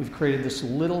 We've created this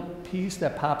little piece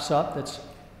that pops up that's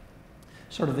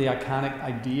sort of the iconic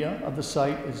idea of the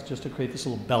site, is just to create this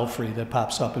little belfry that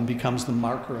pops up and becomes the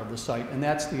marker of the site. And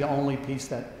that's the only piece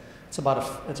that, it's about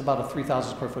a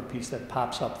 3,000 square foot piece that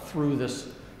pops up through this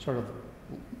sort of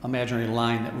imaginary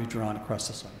line that we've drawn across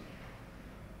the site.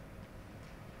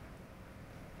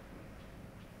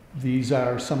 These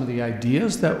are some of the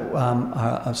ideas that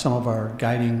are some of our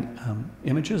guiding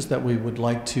images that we would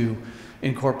like to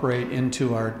incorporate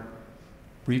into our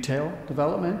retail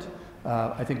development.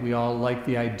 I think we all like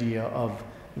the idea of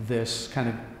this kind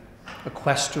of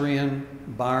equestrian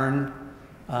barn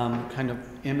kind of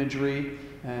imagery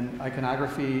and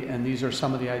iconography, and these are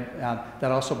some of the,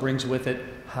 that also brings with it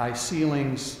high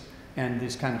ceilings and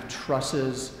these kind of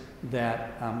trusses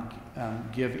that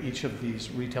give each of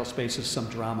these retail spaces some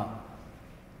drama.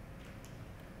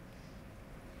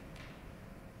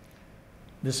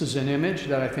 This is an image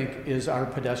that I think is our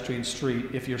pedestrian street.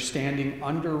 If you're standing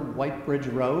under White Bridge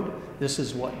Road, this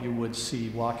is what you would see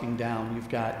walking down. You've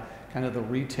got kind of the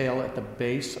retail at the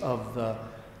base of the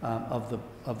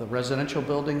residential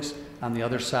buildings. On the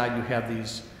other side, you have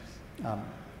these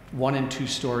 1- and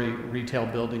 2-story retail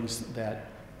buildings that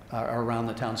are around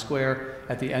the town square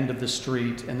at the end of the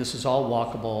street, and this is all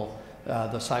walkable.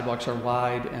 The sidewalks are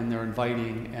wide and they're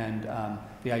inviting, and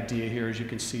the idea here is you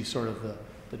can see sort of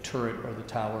the turret or the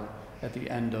tower at the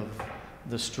end of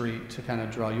the street to kind of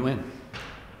draw you in.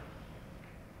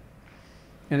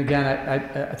 And again,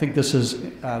 I think this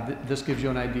gives you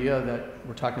an idea that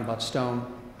we're talking about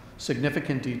stone,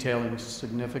 significant detailing,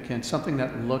 something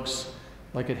that looks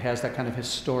like it has that kind of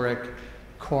historic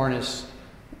cornice,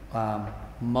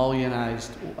 mullionized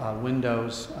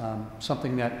windows,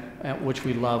 something that which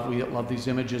we love. We love these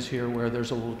images here where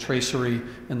there's a little tracery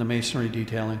in the masonry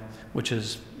detailing, which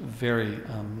is very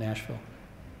Nashville.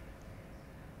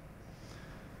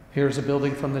 Here's a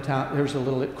building from the town. Here's a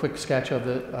little quick sketch of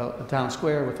the town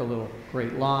square with a little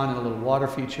great lawn and a little water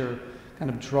feature,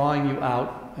 kind of drawing you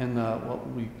out in what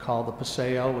we call the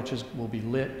paseo, which will be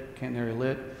lit, Canton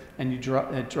lit, and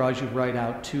it draws you right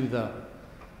out to the.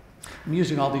 I'm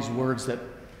using all these words that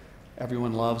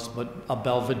everyone loves, but a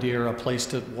belvedere, a place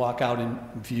to walk out and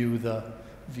view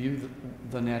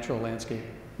the natural landscape,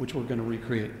 which we're going to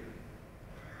recreate.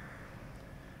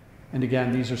 And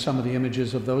again, these are some of the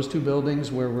images of those two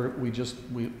buildings where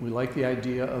we like the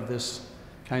idea of this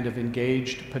kind of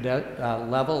engaged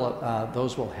level.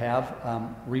 Those will have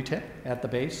retail at the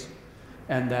base,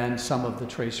 and then some of the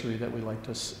tracery that we'd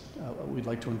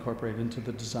like to incorporate into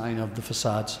the design of the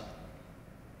facades.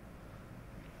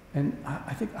 And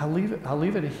I think I'll leave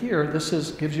it here.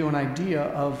 This gives you an idea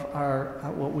of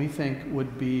what we think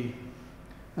would be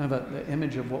kind of the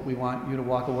image of what we want you to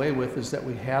walk away with, is that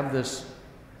we have this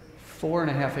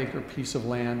 4.5 acre piece of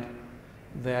land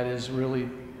that is really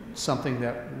something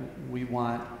that we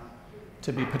want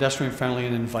to be pedestrian friendly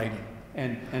and inviting,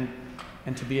 and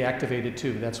to be activated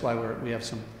too. That's why we have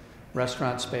some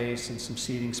restaurant space and some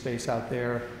seating space out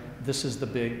there. This is the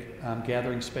big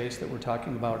gathering space that we're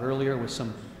talking about earlier, with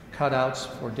some cutouts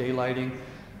for daylighting,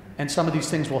 and some of these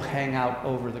things will hang out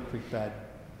over the creek bed.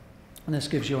 And this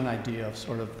gives you an idea of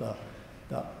sort of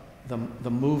the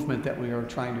movement that we are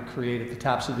trying to create at the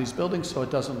tops of these buildings, so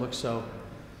it doesn't look so,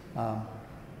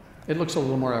 it looks a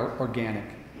little more organic.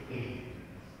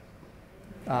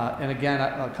 And again,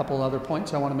 a couple other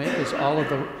points I want to make is all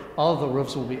of the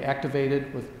roofs will be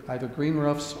activated with either green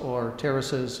roofs or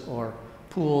terraces or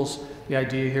pools. The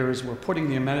idea here is we're putting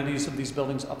the amenities of these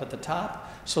buildings up at the top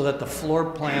so that the floor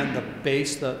plan, the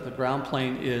base, the ground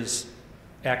plane is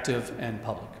active and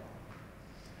public.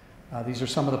 These are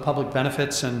some of the public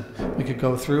benefits, and we could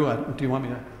go through. Do you want me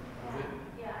to?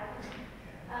 Yeah.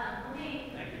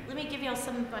 Let me give y'all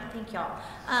some. Thank y'all.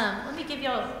 Let me give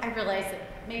y'all. I realize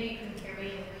that maybe you can hear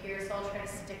me over here, so I'll try to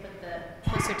stick with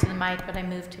closer to the mic, but I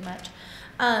move too much.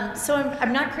 So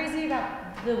I'm not crazy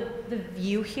about the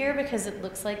view here, because it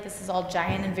looks like this is all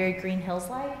giant and very Green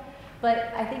Hills-like,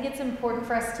 but I think it's important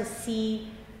for us to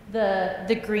see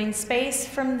the green space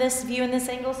from this view and this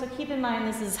angle. So keep in mind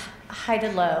this is high to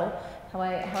low, how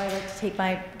I like to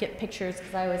get pictures,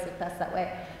 because I always look best that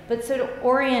way. But so to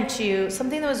orient you,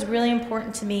 something that was really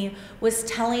important to me was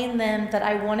telling them that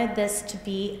I wanted this to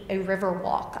be a river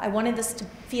walk. I wanted this to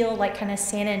feel like kind of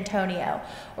San Antonio,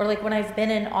 or like when I've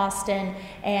been in Austin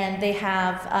and they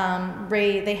have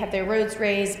their roads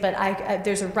raised, but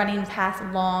there's a running path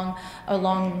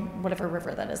along whatever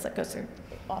river that is that goes through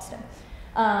Austin.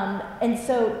 And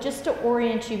so just to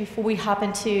orient you before we hop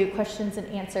into questions and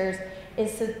answers,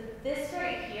 is so this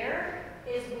right here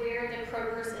is where the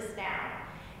Kroger's is now.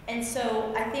 And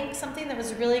so I think something that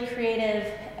was really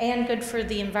creative and good for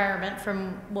the environment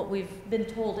from what we've been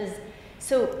told is,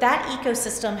 so that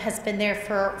ecosystem has been there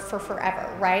for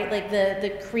forever, right? Like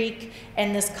the creek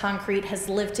and this concrete has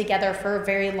lived together for a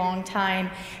very long time.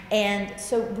 And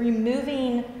so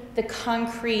removing the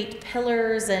concrete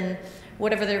pillars and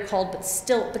whatever they're called, but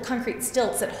still the concrete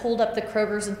stilts that hold up the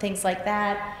Kroger's and things like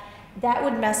that, that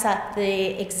would mess up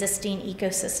the existing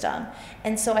ecosystem.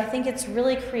 And so I think it's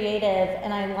really creative,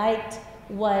 and I liked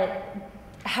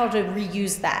how to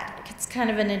reuse that. It's kind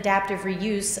of an adaptive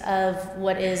reuse of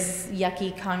what is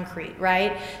yucky concrete,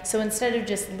 right? So instead of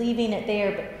just leaving it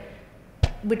there,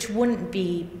 which wouldn't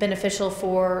be beneficial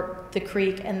for the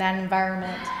creek and that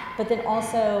environment, but then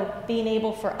also being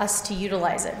able for us to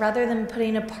utilize it rather than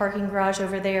putting a parking garage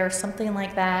over there or something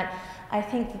like that. I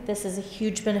think that this is a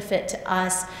huge benefit to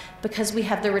us because we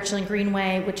have the Richland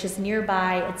Greenway, which is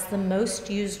nearby. It's the most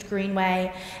used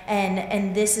greenway,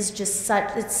 and this is just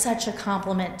such a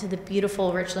compliment to the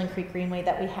beautiful Richland Creek Greenway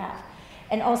that we have.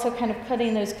 And also kind of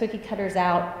putting those cookie cutters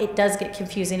out, it does get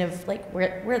confusing of like,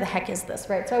 where the heck is this,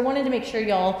 right? So I wanted to make sure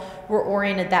y'all were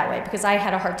oriented that way because I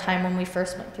had a hard time when we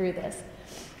first went through this.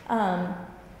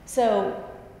 So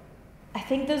I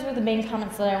think those were the main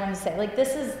comments that I wanted to say. Like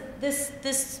this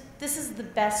is the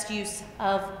best use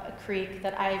of a creek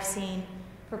that I've seen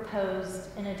proposed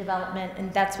in a development,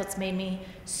 and that's what's made me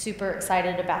super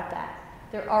excited about that.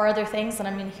 There are other things that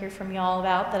I'm going to hear from y'all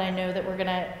about that I know that we're going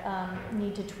to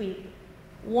need to tweak.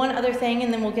 One other thing,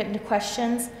 and then we'll get into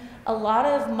questions. A lot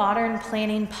of modern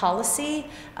planning policy,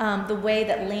 the way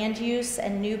that land use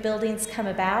and new buildings come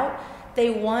about, they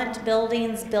want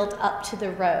buildings built up to the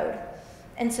road.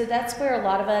 And so that's where a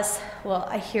lot of us, well,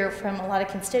 I hear from a lot of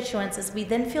constituents, is we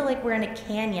then feel like we're in a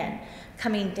canyon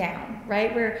coming down,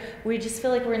 right? We just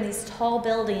feel like we're in these tall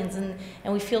buildings and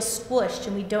we feel squished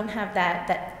and we don't have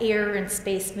that air and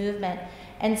space movement.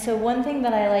 And so one thing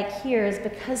that I like here is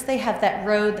because they have that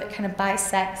road that kind of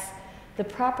bisects the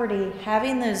property,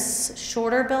 having those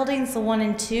shorter buildings, the 1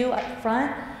 and 2 up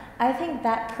front, I think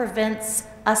that prevents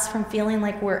us from feeling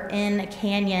like we're in a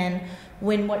canyon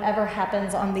when whatever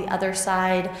happens on the other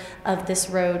side of this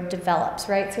road develops,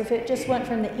 right? So if it just went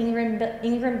from the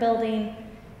Ingram building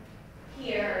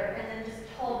here and then just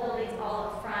tall buildings all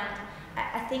up front,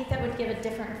 I think that would give a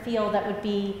different feel that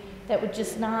would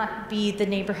just not be the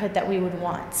neighborhood that we would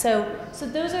want. So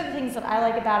those are the things that I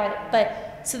like about it.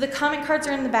 But so the comment cards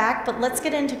are in the back, but let's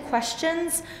get into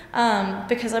questions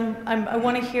because I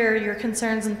want to hear your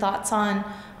concerns and thoughts on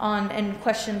and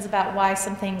questions about why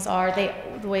some things are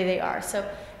the way they are. So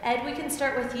Ed, we can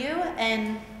start with you,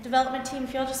 and development team,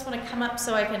 if y'all just want to come up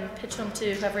so I can pitch them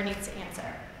to whoever needs to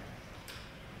answer.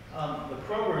 The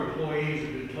Kroger employees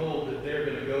have been told that they're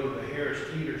going to go to the Harris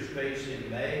Teeter space in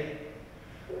May.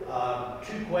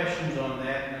 2 questions on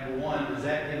that. Number one, does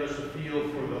that give us a feel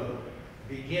for the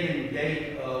beginning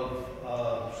date of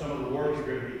some of the work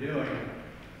you're going to be doing,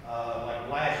 like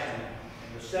blasting?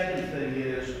 And the second thing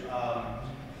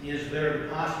is there the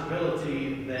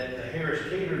possibility that the Harris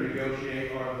Teeter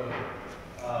negotiation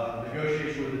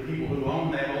with the people who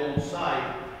own that old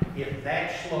site, if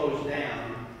that slows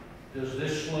down, does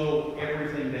this slow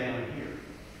everything down here?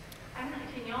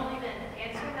 Can y'all even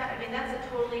answer that? I mean, that's a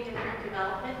totally different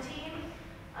development team.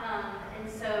 And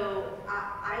so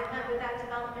I met with that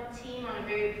development team on a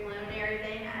very preliminary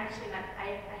thing. I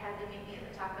had them meet me at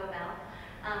the Taco Bell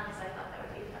because I thought that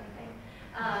would be a fun thing.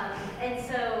 And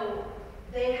so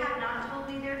they have not told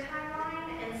me their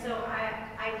timeline, and so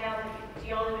I doubt it. Do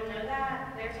y'all even know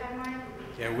that, their timeline?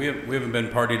 Yeah, we haven't been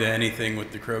party to anything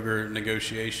with the Kroger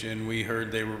negotiation. We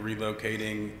heard they were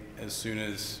relocating as soon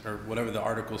as, or whatever the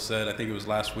article said. I think it was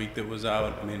last week that was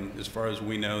out. I mean, as far as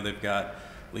we know, they've got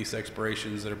lease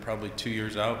expirations that are probably 2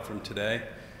 years out from today.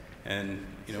 And,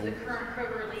 you know. So the current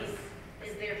Kroger lease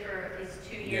is there for at least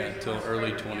 2 years? Yeah, until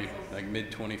early 20, cancels. like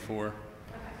mid 24. Okay.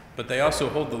 But they also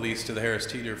hold the lease to the Harris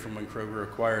Teeter from when Kroger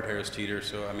acquired Harris Teeter.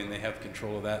 So, I mean, they have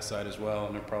control of that side as well,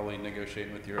 and they're probably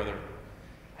negotiating with your other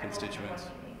constituents.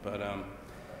 But,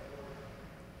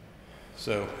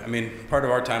 so, I mean, part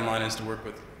of our timeline is to work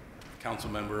with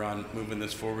council member on moving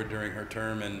this forward during her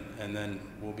term, and then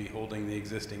we'll be holding the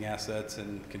existing assets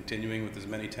and continuing with as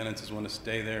many tenants as want to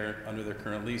stay there under their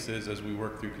current leases as we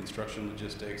work through construction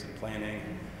logistics and planning,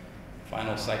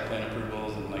 final site plan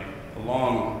approvals, and like a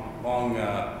long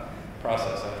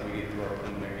process after we get through our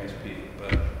preliminary SP.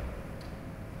 But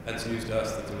that's news to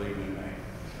us that they're leaving in May.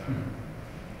 So.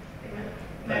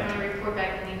 I want to report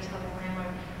back and need to tell the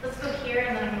landlord. Let's go here,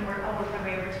 and then I'll work my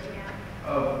way over to you now.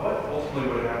 What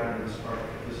ultimately would happen to this project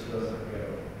if this doesn't go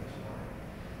this far?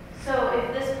 So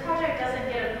if this project doesn't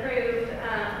get approved,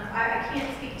 I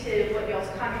can't speak to what y'all's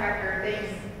contractor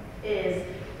thinks is.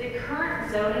 The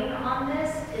current zoning on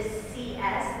this is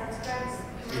CS, that's correct?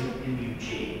 MUG.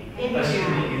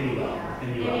 MUL.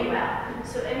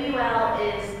 So MUL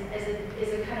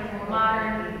is a kind of more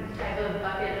modern type of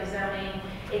bucket of zoning.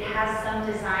 It has some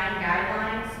design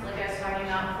guidelines, like I was talking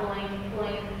about,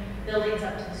 pulling buildings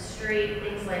up to the street,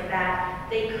 things like that.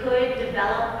 They could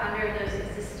develop under those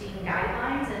existing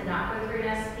guidelines and not go through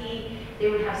an SP. They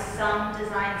would have some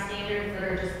design standards that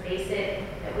are just basic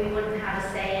that we wouldn't have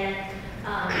a say in.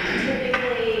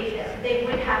 Typically, they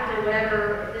would have to,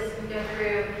 whatever this would go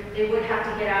through, they would have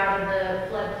to get out of the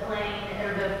floodplain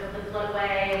or the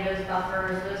floodway, those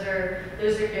buffers.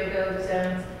 Those are no-go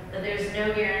zones. But there's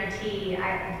no guarantee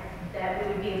that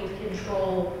we would be able to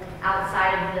control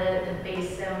outside of the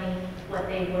base zoning what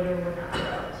they would or would not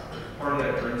build. Part of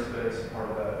that green space, part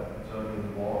of that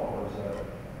zoning law, or is that?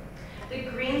 The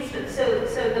green space, so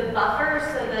the buffer,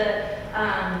 so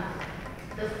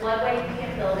the floodway you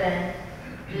can't build in.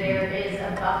 There is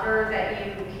a buffer that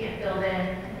you can't build in,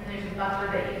 and there's a buffer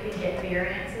that you can get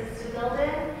variances to build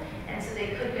in. And so they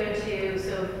could go to,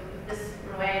 so this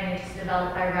way and it's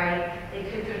developed by right, they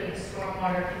could go to the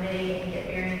stormwater committee and get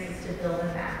variances to build in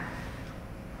that.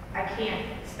 I can't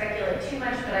speculate too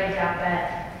much, but I doubt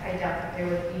that there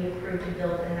would be approved to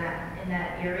build in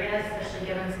that area, especially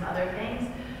given some other things.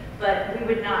 But we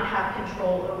would not have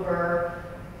control over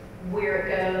where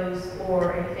it goes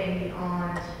or anything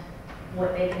beyond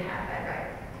what they can have by right.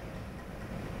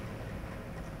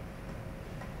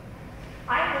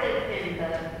 I live in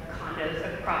the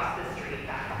condos across the street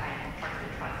back behind Parks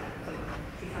and Trust, and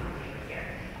see some of you here.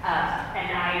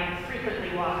 And I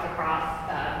frequently walk across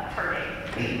Turning,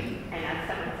 and as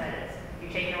someone said, you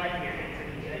take your life in your hands when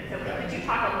you do it. So could you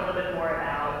talk a little bit more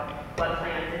about what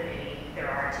plans, if any, there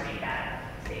are to make that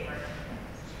safer?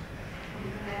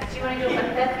 Do you want to go,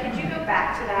 Beth, could you go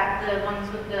back to that, the ones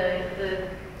with the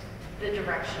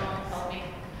directional, help me?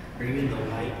 Are you in the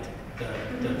light,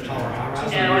 the taller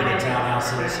houses? No, or I'm the in-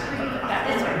 townhouses? This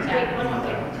one, wait, one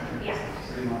more. Yeah.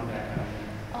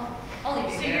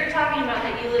 So you're talking about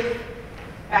that you live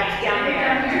back down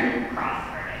here? Cross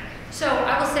Turning. So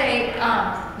I will say,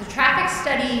 the traffic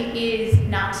study is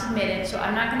not submitted, so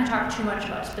I'm not going to talk too much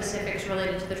about specifics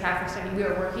related to the traffic study. We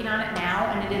are working on it now,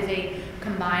 and it is a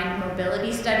combined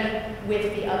mobility study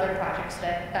with the other projects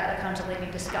that the council lady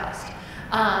discussed.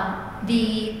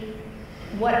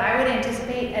 What I would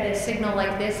anticipate at a signal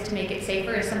like this to make it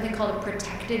safer is something called a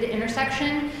protected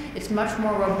intersection. It's much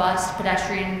more robust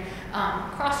pedestrian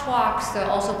crosswalks. There'll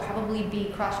also probably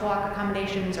be crosswalk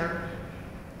accommodations or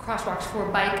crosswalks for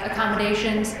bike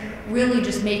accommodations, really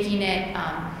just making it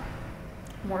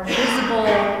more visible,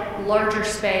 larger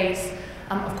space.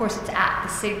 Of course, it's at the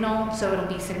signal, so it'll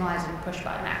be signalized and push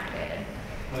button activated.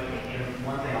 But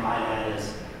one thing I might add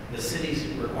is the city's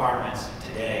requirements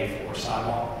today for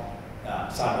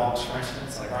sidewalks, for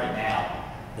instance, like right now,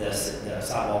 the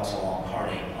sidewalks along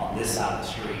Harding on this side of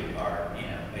the street are,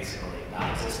 basically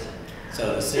non-existent.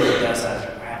 So the city does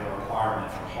have a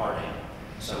requirement for Harding.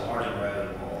 So Harding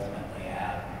Road will ultimately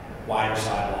have wider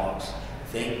sidewalks. I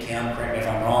think, Kim, correct me if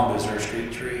I'm wrong, but is there a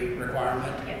street tree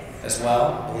requirement? Yes. As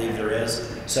well? I believe there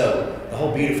is. So the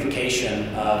whole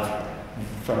beautification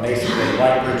from basically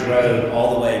White Bridge Road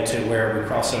all the way to where we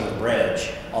cross over the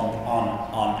bridge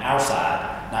on our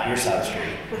side, not your side of the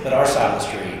street, but our side of the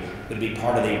street would be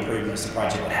part of the improvements the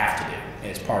project would have to do.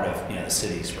 It's part of the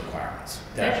city's requirements.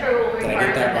 Metro will Did I require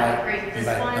get them that to right? upgrade this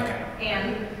Anybody? one,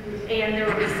 Okay. and there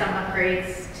will be some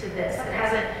upgrades to this. It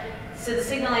hasn't, so the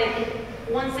signal,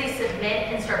 once they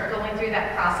submit and start going through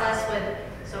that process with,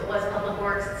 so it was Public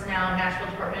Works, it's now Nashville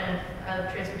Department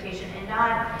of Transportation,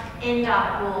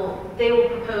 NDOT they will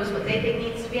propose what they think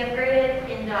needs to be upgraded.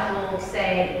 NDOT will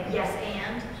say yes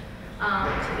and,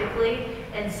 typically.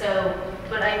 And so,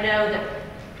 but I know that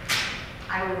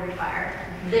I will require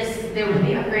this, there will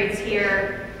be upgrades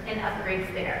here and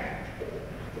upgrades there.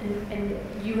 And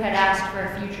you had asked for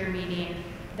a future meeting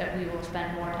that we will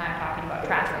spend more time talking about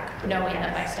traffic, knowing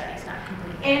that my study's not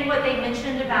complete. And what they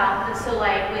mentioned about, so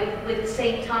like with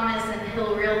St. Thomas and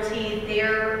Hill Realty,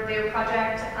 their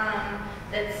project,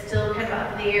 that's still kind of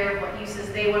up there, what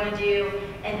uses they want to do,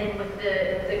 and then with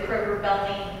the Kroger Belle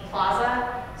Meade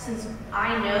Plaza, since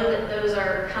I know that those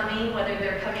are coming, whether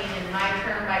they're coming in my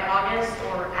term by August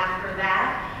or after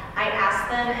that, I asked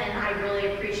them, and I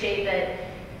really appreciate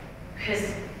that,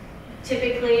 because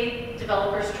typically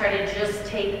developers try to just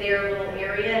take their little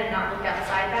area and not look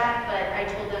outside that, but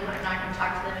I told them I'm not going to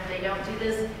talk to them if they don't do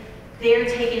this. They're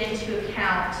taking into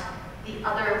account the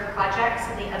other projects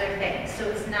and the other things. So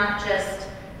it's not just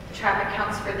the traffic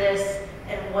counts for this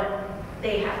and what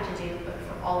they have to do, but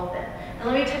for all of them. And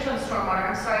let me touch on stormwater.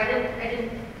 I'm sorry,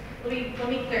 let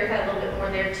me clarify a little bit more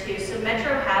there too. So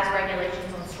Metro has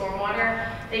regulations on stormwater.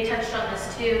 They touched on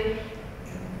this too.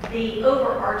 The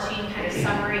overarching kind of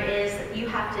summary is that you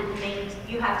have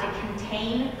to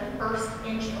contain the first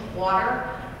inch of water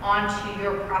onto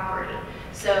your property.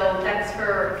 So that's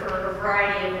for a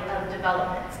variety of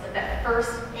developments. But that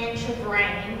first inch of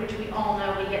rain, which we all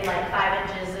know we get like 5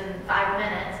 inches in 5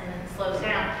 minutes and then it slows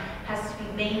down, has to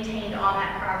be maintained on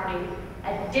that property.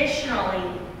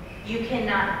 Additionally, you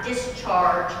cannot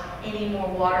discharge any more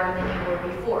water than you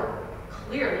were before.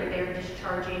 Clearly, they're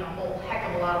discharging a whole heck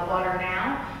of a lot of water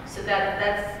now. So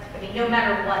that's, I mean, no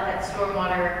matter what, that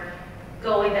stormwater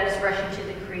going that is rushing to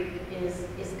the creek is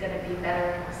going to be better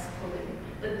and less polluted.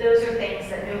 But those are things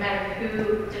that no matter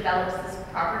who develops this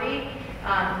property,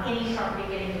 any property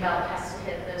getting developed has to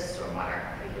hit those stormwater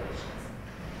regulations.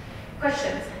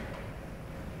 Questions?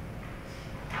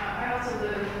 I also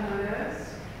live in condos,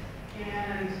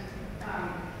 and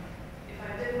if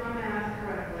I did my math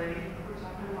correctly, we're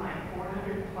talking like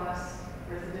 400 plus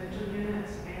residential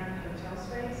units and hotel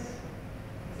space.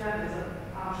 That is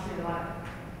obviously a lot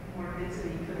more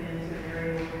density put into an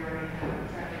area where we already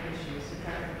have traffic issues. So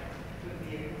traffic would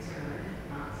be a concern.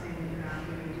 Not saying that you're not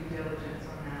doing due diligence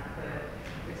on that, but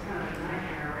it's kind of a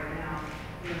nightmare right now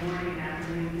in the morning and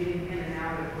afternoon getting in and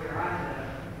out of where I live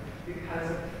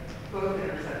because of both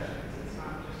intersections. It's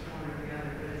not just one or the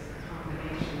other, but it's a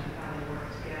combination of how they work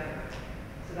together.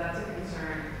 So that's a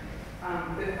concern.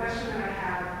 The question that I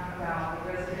have about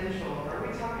residential, are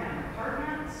we talking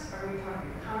apartments? Are we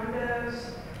talking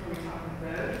condos? Are we talking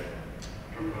both?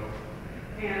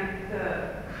 And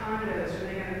the condos, are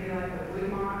they going to be like the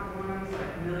Woodmont ones,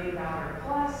 like $1 million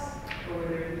plus? Or will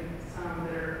there be some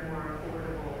that are more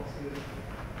affordable to?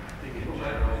 I think in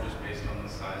general, just based on the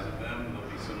size of them, they'll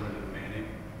be similar to the Manning.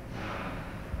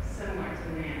 Similar to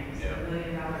the Manning, so Yeah. $1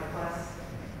 million plus.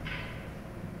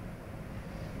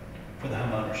 For the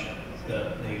home ownership, the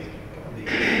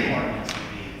apartments would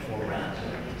be for rent.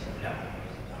 No.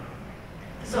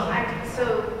 So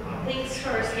thanks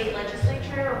to our state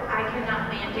legislature, I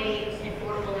cannot mandate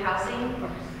affordable housing.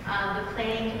 The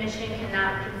planning commission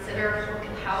cannot consider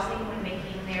affordable housing when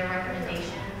making their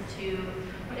recommendation to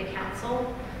the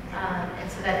council.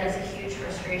 And so that is a huge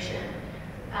frustration.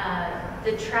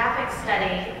 The traffic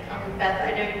study, and Beth,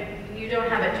 I know you don't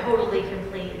have it totally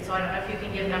complete, so I don't know if you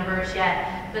can give numbers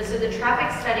yet. But so the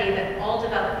traffic study that all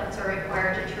developments are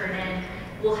required to turn in,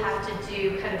 we'll have to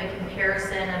do kind of a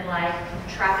comparison of like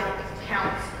traffic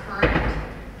counts,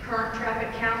 current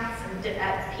traffic counts and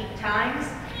at peak times.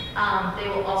 They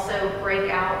will also break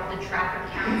out the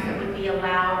traffic counts that would be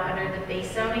allowed under the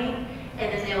base zoning,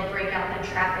 and then they'll break out the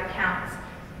traffic counts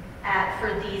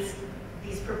for these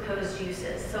proposed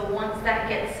uses. So once that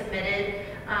gets submitted,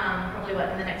 probably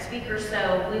in the next week or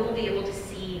so, we will be able to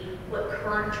see what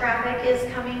current traffic is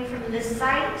coming from this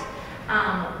site,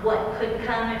 what could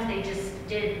come if they just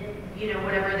did,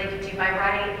 whatever they could do by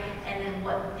right, and then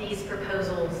what these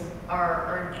proposals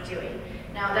are doing.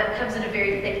 Now that comes in a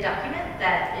very thick document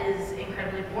that is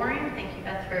incredibly boring. Thank you,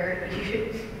 Beth, for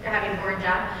having a boring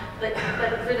job. But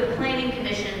for the planning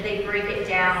commission, they break it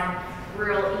down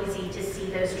real easy to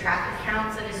see those traffic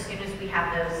counts, and as soon as we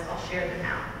have those, I'll share them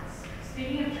out.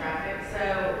 Speaking of traffic,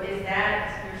 so is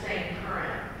that, you're saying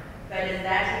current, but is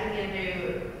that taking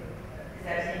into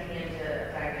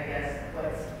effect, I guess,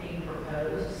 what's being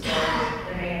proposed? So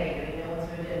the mandate, we know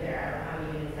what's moved in there, I don't know how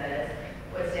many units that is,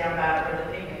 what's down by where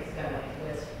the picnic's going,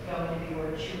 what's going to be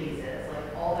where Chewy's is,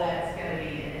 like all that's going to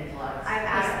be an influx. I've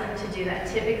asked them to do that.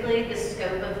 Typically, the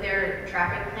scope of their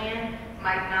traffic plan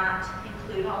might not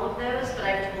include all of those, but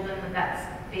I've told them that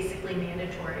that's basically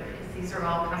mandatory because these are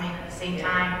all coming at the same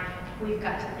time. We've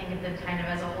got to think of them kind of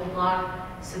as a whole block.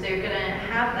 So they're going to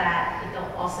have that, but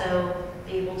they'll also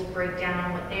be able to break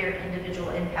down what their individual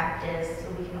impact is,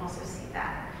 so we can also see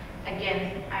that.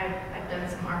 Again, I've done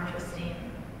some arm twisting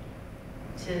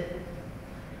to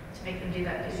make them do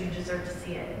that because you deserve to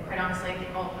see it. Quite honestly, I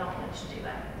think all development should do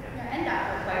that. And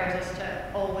that requires us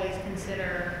to always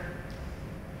consider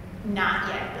not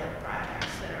yet built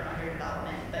projects that are under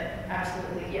development, but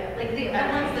absolutely. Yeah, like the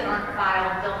ones that aren't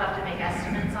filed, they'll have to make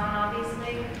estimates on,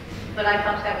 obviously. But I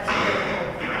thought that was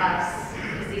critical for us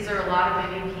because these are a lot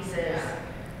of moving pieces.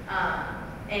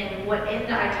 And what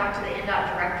I talked to the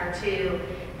NDOT director too,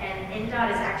 and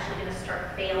NDOT is actually going to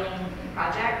start failing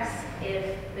projects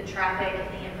if the traffic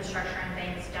and the infrastructure and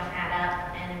things don't add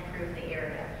up and improve the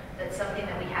area. That's something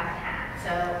that we haven't had.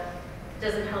 So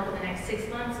doesn't help in the next 6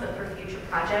 months, but for future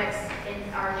projects,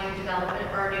 in our new development,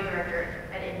 or our new director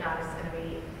at INDOT is gonna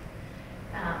be,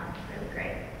 really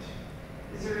great.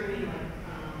 Is there any, like,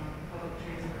 public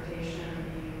transportation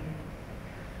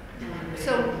being?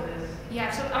 So,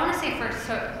 yeah, so I want to say first,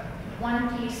 so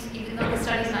one piece, even though the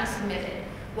study's not submitted,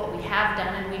 what we have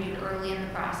done, and we did early in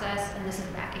the process, and this is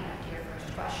backing up to your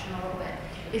first question a little bit,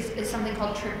 is something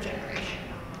called trip generation.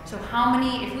 So how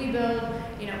many, if we build,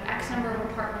 you know, X number of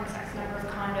apartments, X number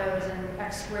of condos, and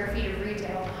X square feet of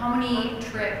retail, how many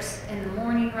trips in the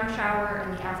morning rush hour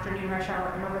and the afternoon rush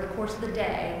hour and over the course of the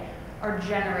day are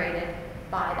generated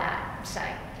by that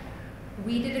site?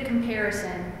 We did a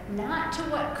comparison, not to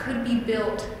what could be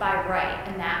built by right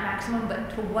and that maximum, but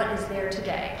to what is there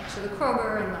today. So the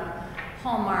Kroger and the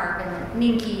Hallmark and the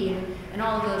Minky and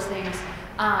all of those things.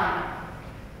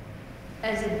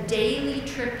 As a daily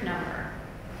trip number,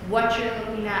 what you're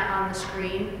looking at on the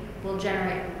screen will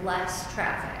generate less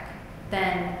traffic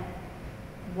than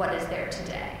what is there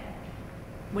today.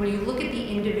 When you look at the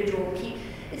individual peak,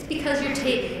 it's because you're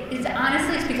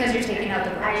it's because you're taking out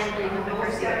the I grocery. didn't believe the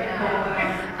first year.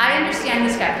 I understand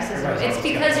the skepticism. It's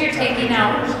because you're taking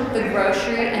out the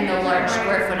grocery and the large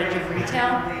square footage of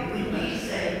retail. When we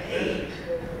say 8,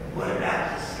 what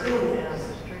about the schools?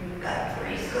 We've got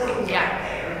 3 schools Yeah. right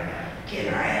there.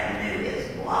 Kidder Avenue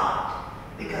is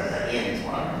blocked because of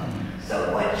influx.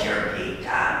 So what's your peak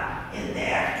time in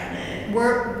the afternoon?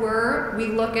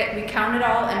 We count it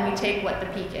all and we take what the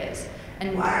peak is.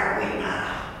 And Why are we not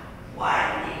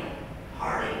widening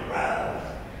Harding Road?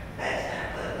 That's gonna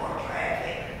put more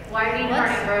traffic. Widening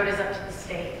Let's- Harding Road is up to the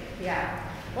state. yeah,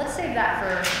 let's save that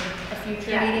for a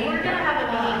future Yeah, meeting. we're gonna have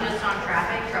a meeting just on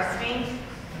traffic, trust me,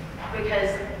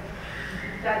 because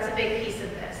that's a big piece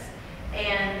of this.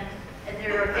 And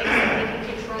there are things that we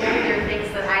can control, there are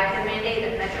things that I can mandate,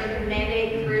 that Metro can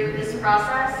mandate through this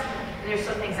process, and there's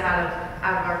some things out of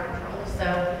our control,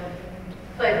 so.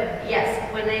 But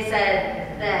yes, when they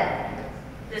said that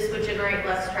this would generate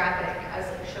less traffic, I was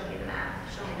like, show me the math,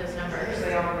 show me those numbers.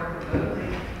 They all work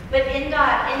remotely. But INDOT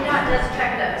does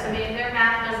check those. I mean, if their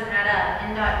math doesn't add up,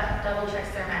 INDOT double checks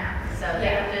their math. So they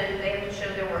have to show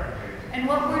their work. And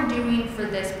what we're doing for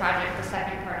this project, the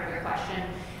second part of your question,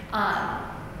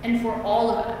 and for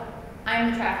all of it,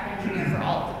 I'm the traffic engineer for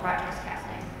all of the projects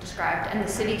Kathleen described, and the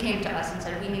city came to us and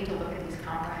said, we need to look at these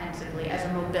comprehensively as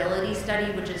a mobility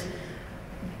study, which is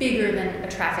bigger than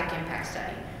a traffic impact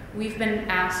study. We've been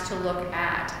asked to look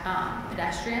at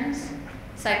pedestrians,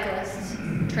 cyclists,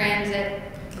 transit,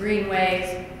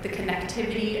 greenways, the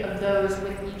connectivity of those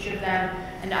with each of them,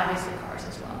 and obviously cars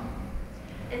as well.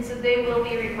 And so they will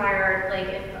be required, like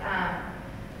if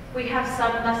we have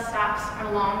some bus stops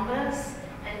along this,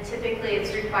 and typically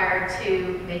it's required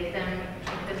to make them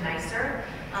nicer,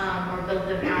 or build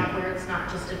them out where it's not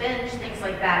just a bench, things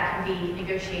like that can be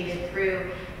negotiated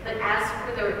through. But as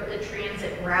for the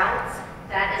transit routes,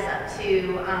 that is up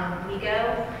to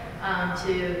WEGO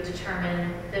to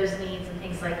determine those needs and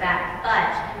things like that.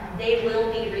 But they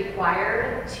will be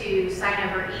required to sign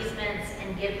over easements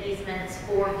and give easements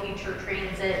for future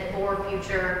transit, for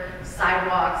future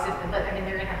sidewalks. But I mean,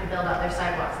 they're gonna have to build out their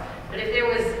sidewalks. But if there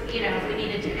was, you know, if we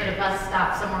needed to put a bus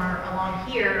stop somewhere along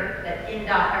here that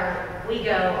INDOT or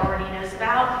WEGO already knows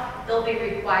about, they'll be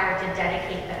required to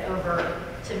dedicate that over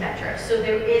to Metro. So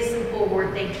there is some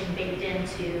forward thinking baked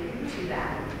into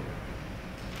that.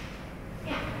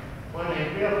 Yeah. When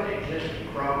they built the existing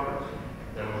Kroger's,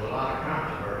 there was a lot of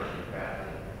controversy about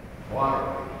the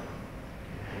waterway.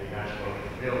 And you're not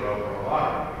supposed to build over a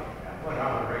waterway. Now, what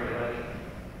are the regulations?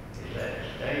 Is that the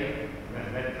state,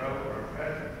 Metro, or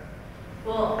federal?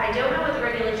 Well, I don't know what the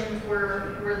regulations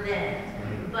were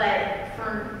then, but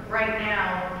for right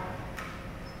now,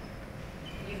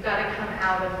 you've got to come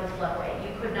out of the floodway.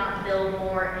 You could not build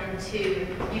more into,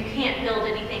 you can't build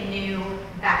anything new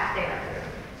back there.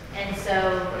 And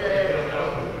so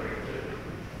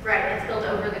right, it's built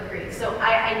over the creek. So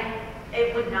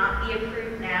it would not be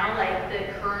approved now, like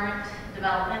the current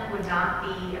development would not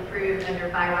be approved under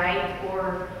by right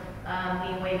or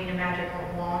me waving a magic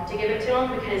wand to give it to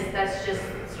them, because that's just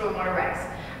stormwater regs.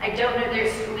 I don't know,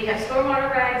 we have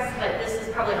stormwater regs, but this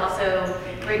is probably also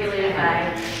regulated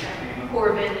by Corps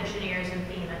of Engineers and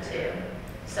FEMA too.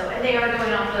 So, and they are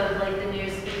going off of like the new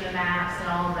FEMA maps and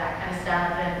all of that kind of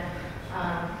stuff.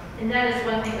 And that is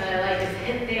one thing that I like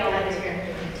is they all have here in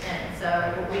 2010. So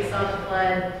when we saw the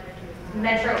flood,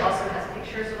 Metro also has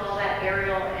pictures of all that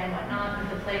aerial and whatnot, and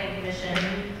the Planning Commission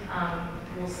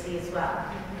will see as well.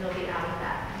 They'll be out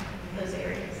of those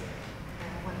areas.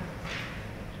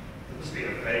 Would this be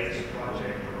a phased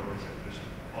project, or is it just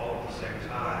all at the same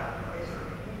time?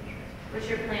 What's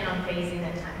your plan on phasing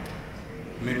the time?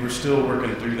 I mean, we're still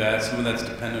working through that. Some of that's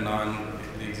dependent on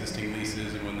the existing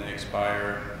leases and when they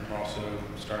expire. We're also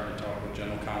starting to talk with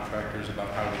general contractors about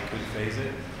how we could phase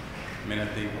it. I mean, I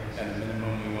think at a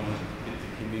minimum, we want to get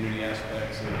the community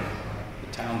aspects of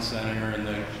the town center and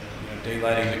the,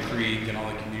 daylighting the creek and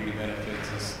all the community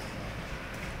benefits as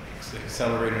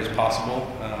accelerated as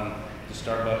possible. The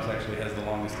Starbucks actually has the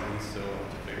longest lease, so we'll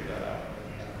have to figure that out.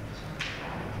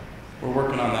 We're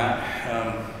working on that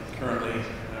currently.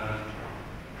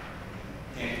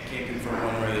 Can't confirm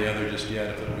one way or the other just yet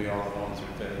if it'll be all at once or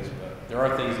phase, but there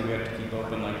are things that we have to keep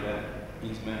open, like that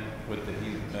easement with the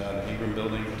Ingram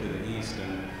building to the east,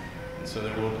 and so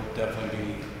there will definitely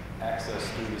be access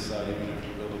through the site even if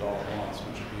we build it all at once,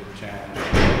 which would be a challenge.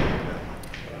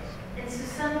 And so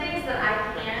some things that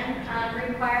I can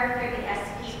require through the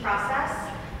SP process,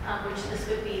 which this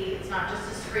would be, it's not just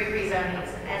a straight rezoning,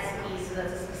 it's an SP, so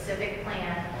that's a specific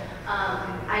plan.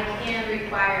 I can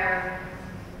require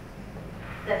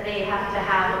that they have to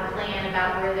have a plan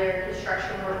about where their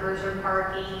construction workers are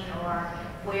parking or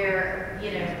where,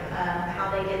 how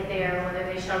they get there, whether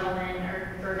they shuttle in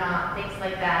or not, things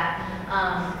like that.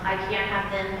 I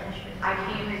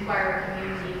can require a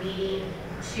community meeting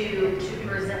to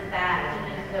present that,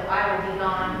 even though I will be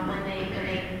gone when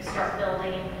they start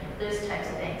building, those types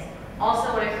of things.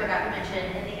 Also, what I forgot to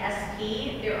mention, in the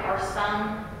SP, there are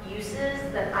some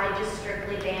uses that I just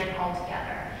strictly ban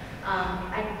altogether.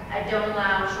 I don't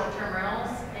allow short-term rentals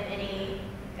in any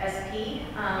SP.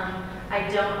 I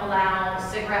don't allow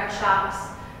cigarette shops,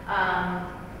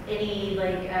 any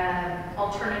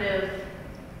alternative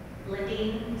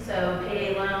lending, so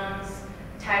payday loans,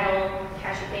 title,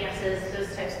 cash advances,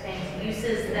 those types of things.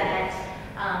 Uses that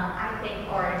I think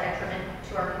are a detriment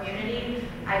to our community,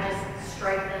 I just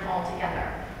strike them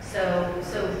altogether.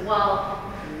 So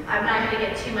while I'm not going to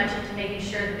get too much into making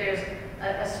sure that there's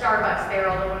a Starbucks there,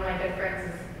 although one of my good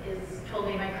friends is told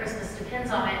me my Christmas depends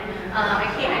on it. I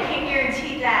can't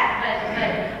guarantee that,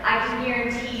 but I can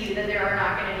guarantee you that there are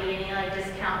not going to be any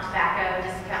discount tobacco,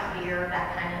 discount beer,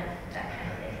 that kind of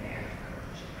thing there.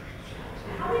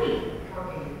 How many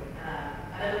parking,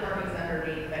 I know the parking's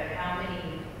underneath, but how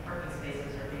many parking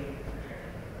spaces are being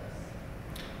restricted for this?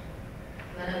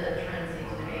 None of the trends seem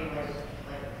to be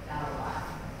not a lot.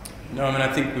 No, I mean,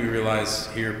 I think we realize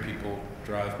here people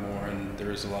drive more, and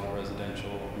there is a lot of residential.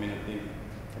 I mean, I think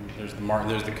there's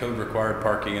the code required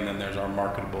parking, and then there's our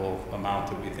marketable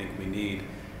amount that we think we need.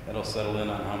 That'll settle in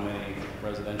on how many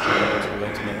residential units we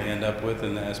ultimately end up with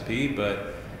in the SP,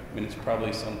 but I mean, it's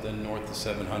probably something north of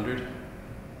 700.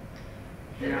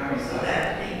 So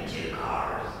that would be 2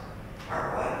 cars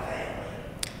or one family?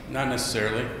 Not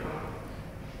necessarily.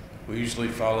 We usually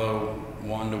follow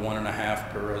 1 to 1.5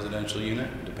 per residential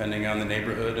unit, depending on the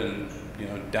neighborhood, and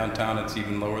downtown it's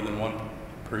even lower than 1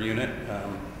 per unit.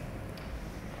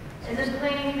 And the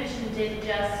planning commission did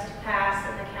just pass,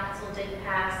 and the council did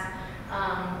pass,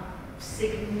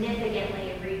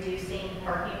 significantly reducing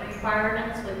parking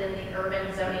requirements within the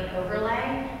urban zoning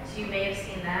overlay. So you may have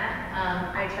seen that.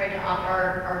 I tried to opt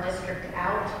our district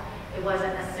out. It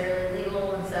wasn't necessarily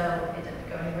legal, and so it didn't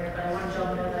go anywhere, but I wanted you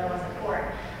all to know that I wasn't for it.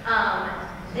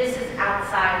 This is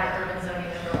outside the urban zoning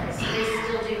overlay, so they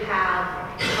still do have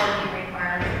parking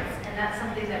requirements, and that's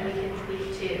something that we can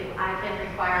tweak too. I can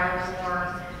require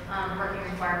more parking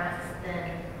requirements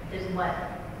than what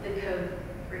the code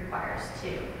requires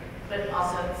too, but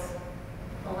also it's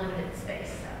a limited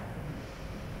space.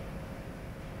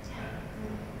 So.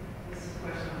 This is a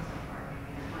question on some parking,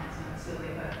 and it might sound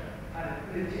silly, but I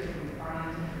moved here from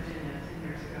Arlington, Virginia 10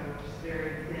 years ago, which is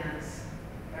very dense.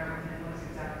 Everything looks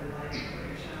exactly like what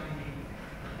you're showing me.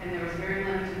 And there was very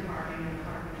limited parking, and the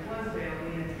parking that was available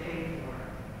needed to pay for.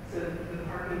 So the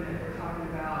parking that we're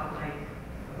talking about,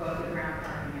 above the ground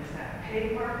parking, is that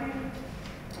paid parking?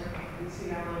 Like we see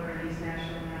all over in East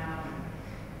Nashville now,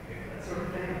 that sort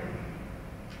of thing.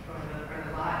 Or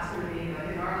the lots going to be, like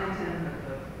in Arlington,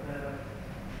 the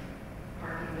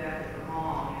parking deck at the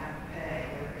mall, you have to pay.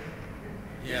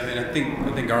 Yeah, I mean,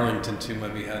 I think Arlington too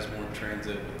maybe has more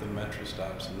transit with the metro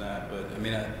stops and that, but I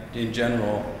mean, in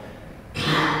general,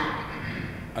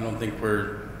 I don't think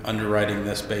we're underwriting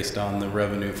this based on the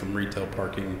revenue from retail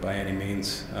parking by any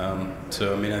means.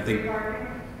 So I mean,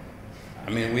 I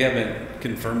mean, we haven't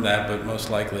confirmed that, but most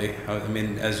likely. I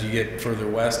mean, as you get further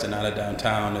west and out of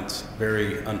downtown, it's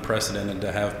very unprecedented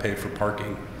to have pay for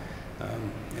parking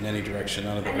in any direction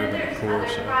out of the urban core.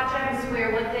 There's other projects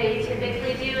where what they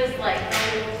typically do is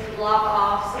they'll block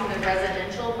off some of the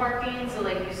residential parking, so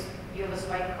you have a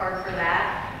swipe card for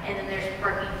that, and then there's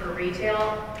parking for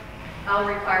retail. I'll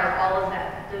require all of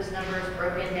those numbers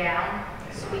broken down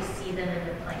so we see them in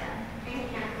the plan. And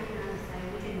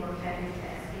we can work that into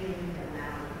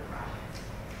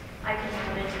I can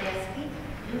come into the SP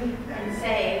and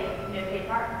say, no paid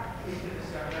park. We could have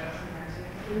started that from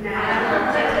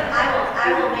I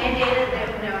will mandate it,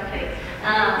 no, I'm kidding.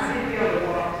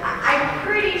 I'm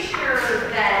pretty sure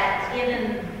that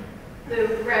given the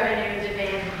revenue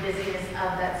demand and busyness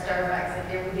of that Starbucks, that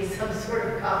there would be some sort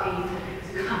of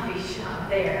coffee shop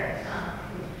there.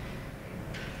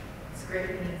 It's a great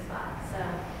meeting spot, so.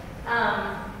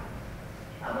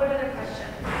 What other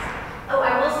questions? Oh,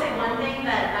 I will say one thing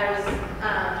that I was,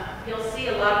 you'll see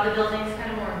a lot of the buildings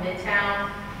kind of more midtown,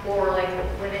 or like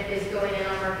when it is going in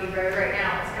on Murphy Road right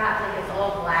now, it's got like, it's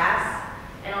all glass.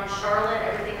 And on Charlotte,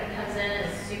 everything that comes in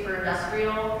is super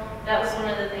industrial. That was one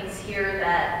of the things here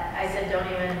that I said, don't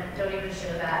even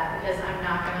show that, because I'm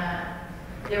not gonna,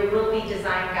 there will be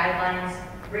design guidelines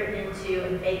written into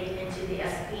and baked into the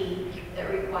SP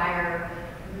that require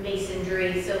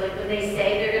masonry. So like when they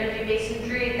say they're gonna do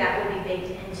masonry, that will be baked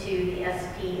into the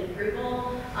SP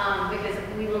approval, because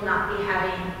we will not be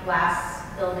having glass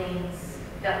buildings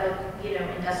that look, you know,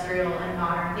 industrial and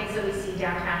modern, things that we see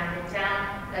downtown and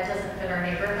midtown. That doesn't fit our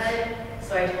neighborhood,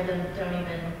 so I told them, don't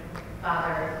even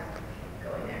bother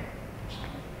going there. So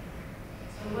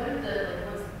what are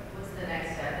what's the next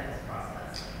step in this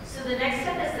process? So the next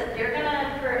step is that they're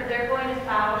going to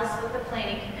file this with the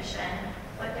planning commission.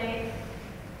 What date?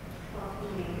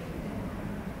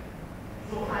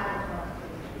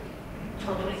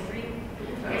 12/23.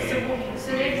 Okay,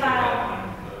 so they file.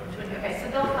 Okay, so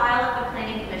they'll file at the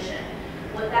planning commission.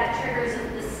 What that triggers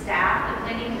is the staff, the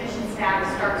planning commission staff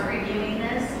starts reviewing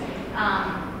this.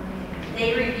 They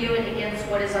review it against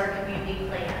what is our community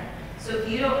plan. So if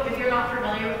you're not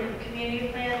familiar with the community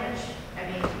plan, which, I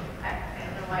mean, I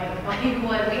don't know why you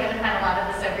would, we haven't had a lot of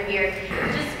this every year.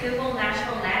 Just Google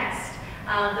Nashville Next.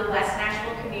 The West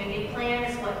Nashville Community Plan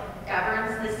is what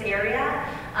governs this area.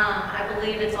 I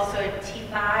believe it's also a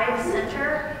T5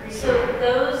 center. So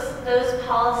those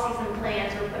policies and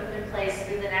plans were put in place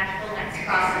through the Nashville Next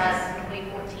process in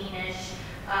 2014-ish,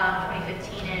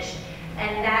 2015-ish.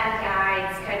 And that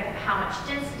guides kind of how much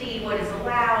density, what is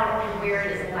allowed, and where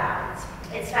it is allowed.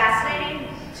 It's fascinating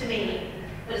to me,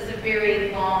 but it's a very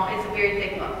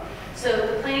big book. So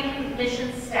the Planning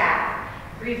Commission staff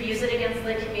reviews it against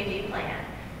the community plan.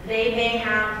 They may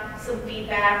have some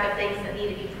feedback of things that need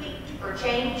to be tweaked or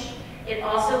changed. It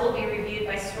also will be reviewed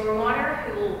by Stormwater,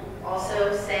 who will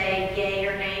also say yay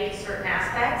or nay to certain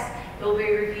aspects. It will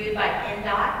be reviewed by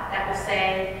NDOT, that will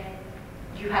say,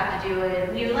 you have to do a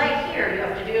new light here, you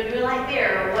have to do a new light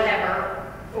there, or whatever,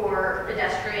 for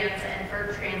pedestrians and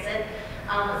for transit.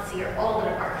 Let's see here, all the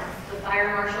departments. The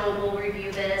fire marshal will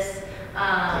review this.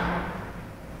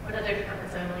 What other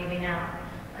departments am I leaving out?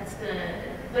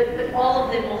 But all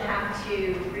of them will have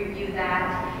to review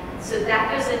that. So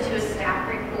that goes into a staff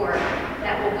report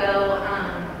that will go,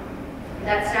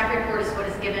 that staff report is what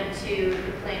is given to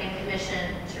the Planning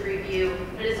Commission to review,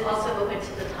 but it's also open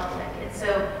to the public. And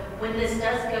so when this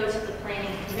does go to the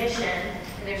Planning Commission,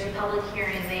 and there's a public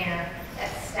hearing there,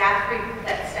 that staff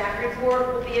report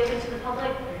will be open to the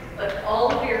public, but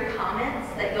all of your comments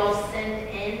that you'll send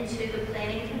in to the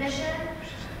Planning Commission,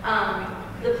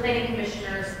 the planning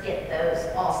commissioners get those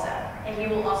also. And you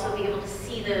will also be able to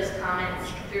see those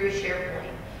comments through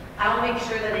SharePoint. I'll make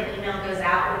sure that an email goes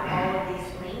out with all of these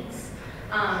links.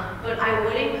 But I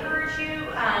would encourage you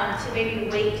to maybe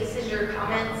wait to send your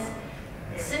comments.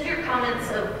 Send your comments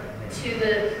through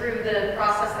the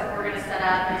process that we're going to set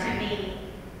up and to me.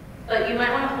 But you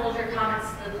might want to hold your comments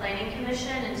to the Planning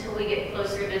Commission until we get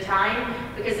closer to time,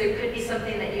 because there could be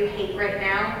something that you hate right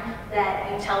now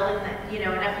that you tell them that, you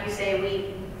know, and after you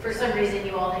say, for some reason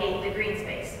you all hate the green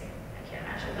space. I can't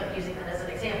imagine, but using that as an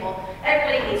example.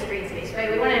 Everybody hates green space,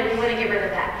 right? We want to get rid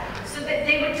of that. So that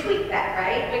they would tweak that,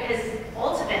 right? Because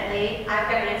ultimately, I've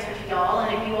got an answer to y'all,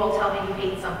 and if you all tell me you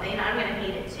hate something, I'm going to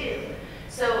hate it too.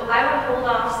 So I would hold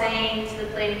off saying to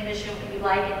the Planning Commission what you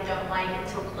like and don't like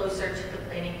until closer to the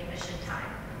Planning Commission time.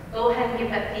 Go ahead and give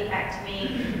that feedback to me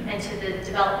and to the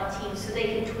development team so they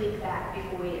can tweak that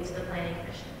before we get to the Planning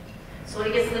Commission. So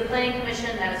when it gets to the Planning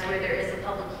Commission, that is where there is a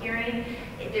public hearing.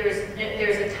 There's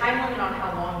a time limit on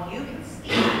how long you can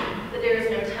speak, but there is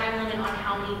no time limit on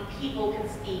how many people can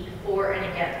speak for and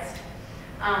against.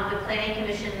 The Planning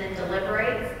Commission then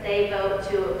deliberates. They vote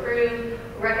to approve,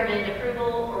 recommend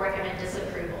approval, or recommend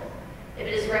disapproval. If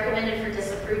it is recommended for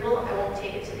disapproval, I won't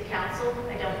take it to the council.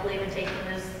 I don't believe in taking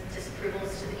those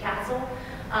disapprovals to the council.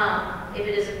 If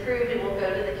it is approved, it will go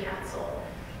to the council.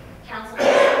 Council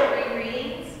has 3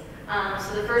 readings.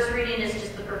 So the first reading is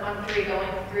just the perfunctory going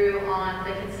through on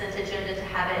the consent agenda to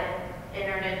have it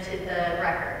entered into the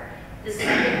record. The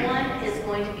second one is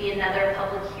going to be another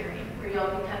public hearing where y'all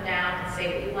can come down and say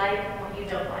what you like and what you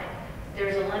don't like.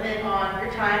 There's a limit on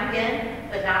your time again,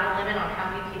 but not a limit on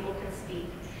how many people can speak.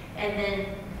 And then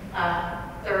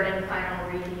third and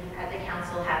final reading at the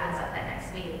council happens at that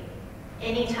next meeting.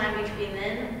 Anytime between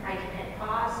then, I can hit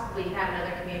pause, we can have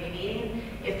another community meeting.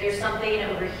 If there's something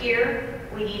over here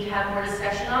we need to have more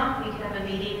discussion on, we can have a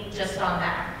meeting just on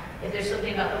that. If there's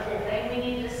something about the whole thing we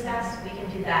need to discuss, we can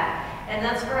do that. And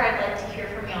that's where I'd like to hear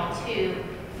from y'all too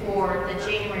for the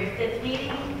January 5th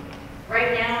meeting.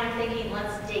 Right now, I'm thinking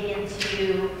let's dig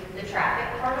into the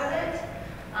traffic part of it.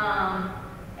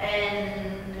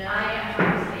 And I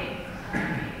am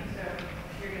so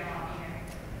you're gonna want me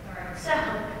here. So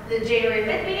the January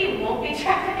 5th meeting won't be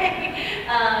traffic,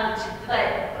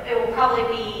 but it will probably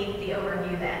be the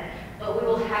overview then. But we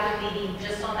will have a meeting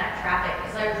just on that traffic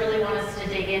because I really want us to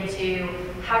dig into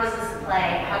how does this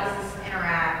play, how does this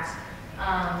interact,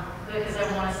 because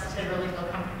I want us to really feel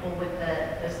comfortable with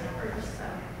those numbers.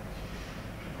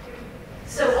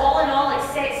 So all in all, like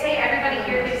say everybody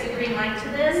here gives a green light to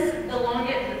this,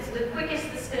 the quickest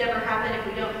this could ever happen if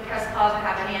we don't press pause or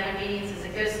have any other meetings is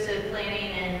it goes to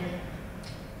planning in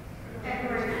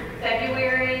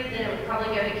February, then it would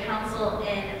probably go to council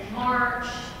in March,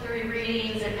 3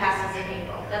 readings, and passes in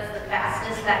April. That's the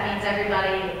fastest. That means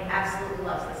everybody absolutely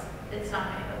loves this. It's not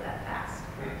going to go that fast.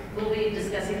 We'll be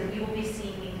discussing, you will be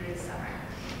seeing me through the summer.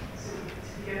 So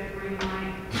to get a green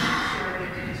light started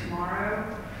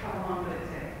tomorrow, how long would it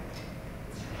take?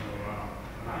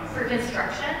 For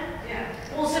construction? Yeah.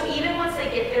 Well, so even once they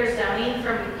get their zoning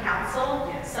from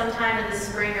council, sometime in the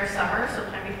spring or summer,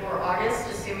 sometime before August,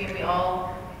 assuming we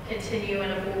all continue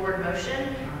in a forward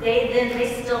motion,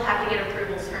 they still have to get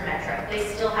approvals from Metro. They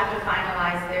still have to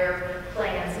finalize their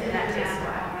plans, and that takes a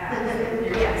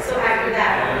while. Yeah, so after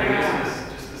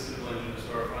that, Just the civil engineer to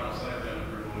start final site plan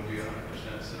approval would be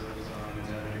 100% civil design, and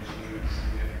that would include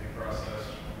significant process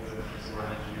with civil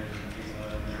engineers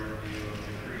and their review of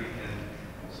the creek. And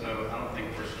so I don't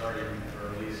think we're starting for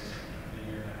at least a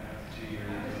year and a half, 2 years.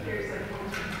 There's like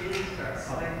once you did start,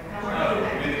 like how No, long?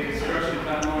 I mean, the construction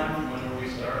timeline, when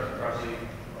we start, probably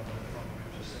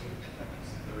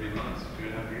 3 months,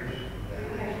 2.5 years.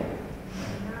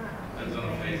 Depends on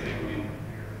the phasing. I mean,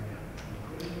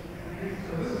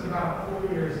 So this is about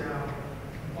 4 years now.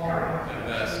 at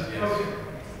best, yes.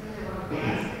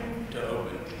 To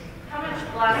open. how much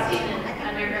blasting and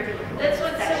under, that's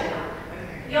what's so,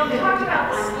 y'all talked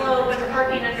about the slope and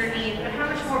parking underneath, but how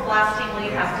much more blasting will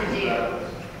you have to do?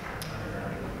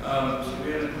 So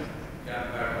we haven't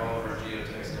gotten back all of our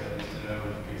geotech studies to know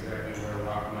exactly where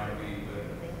rock might be, but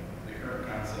the current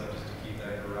concept is to keep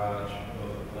that garage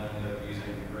both a blend of using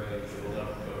the grade to build up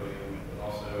the podium, but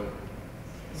also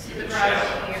See keep the it garage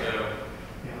shallow. here. So,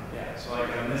 yeah, so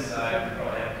like on this side, we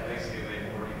probably have to excavate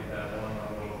more to get that one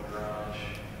little garage.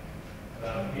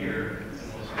 Here, it's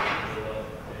almost going to build up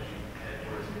as you head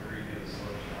towards the creek and the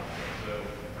slopes off. So,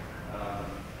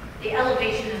 The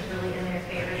elevation is really in their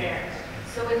favor there.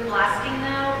 So with blasting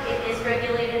though, it is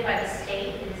regulated by the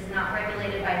state, it is not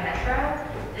regulated by Metro.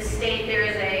 The state, there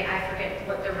is I forget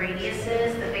what the radius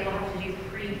is, that they will have to do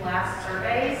pre-blast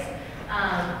surveys.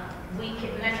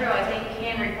 Metro, I think,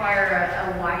 can require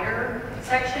a wider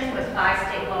section, but by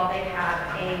state law, they have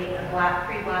a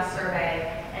pre-blast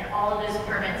survey, and all of those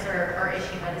permits are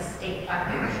issued by the state fire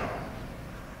marshal.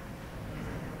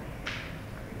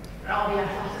 And I'll be on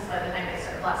office by the time they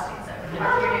start blasting, so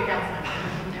your new councilman.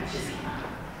 No, just kidding.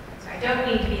 Sorry, I don't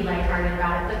need to be lighthearted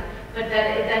about it, but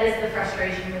that is the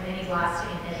frustration with any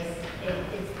blasting is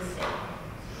it's the state.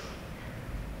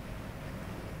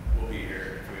 we'll be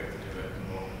here if we have to do it. And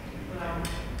we'll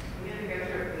We had to go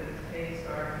through the phase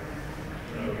start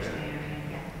and understanding.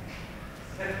 Yeah.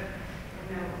 But,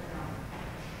 no, it's not.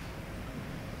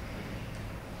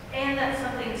 And that's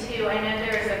something too, I know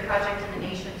there is a project in the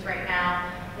Nations right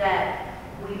now that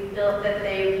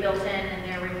they built in and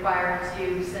they're required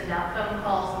to send out phone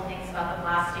calls and things about the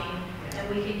blasting,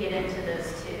 and we could get into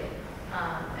those too,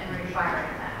 and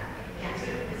requiring that.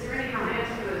 Is there any plans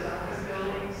for those office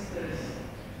buildings, those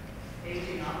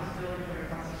aging office buildings right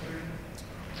across the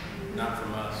street? Not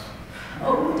from us.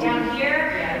 Oh, down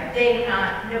here? Yeah. They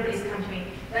not, nobody's come to me.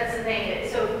 That's the thing,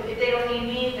 so if they don't need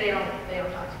me, they don't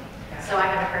talk to me. So I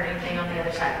haven't heard anything on the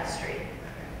other side of the street.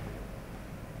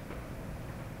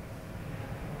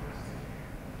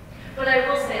 But I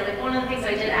will say, like, one of the things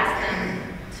I did ask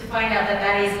them to find out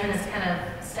that easement is kind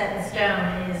of set in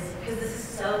stone is, because this is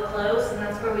so close, and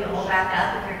that's where we all back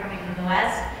up if you're coming from the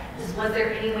west, is was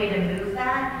there any way to move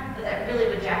that? But that really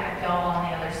would jack up y'all on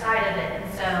the other side of it.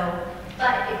 And so,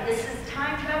 but if this is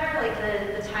timed better, like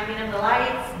the timing of the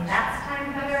lights, and that's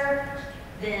timed better,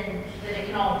 then it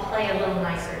can all play a little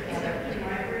nicer together.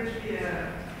 Might Bridge be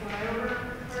a flyover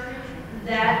target?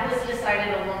 That was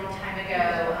decided a long time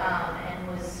ago, and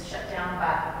was shut down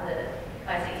by the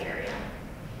area,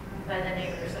 by the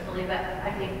neighbors. I believe that,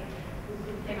 I think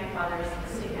my father was in the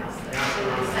state house, so in the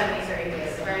 70s or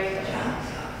 80s, right?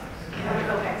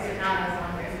 Okay, so not as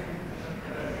long ago.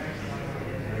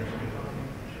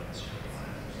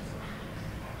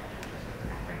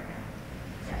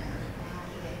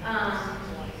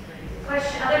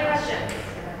 Other questions?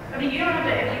 I mean, you don't have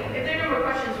to, if there are no more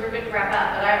questions, we're good to wrap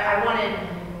up, but I wanted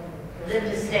them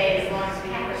to stay as long as we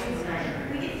have questions tonight.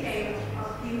 We can stay a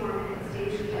few more minutes,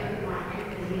 Dave, if you want, and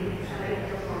maybe somebody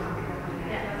else will not come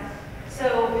Yeah. So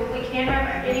if we can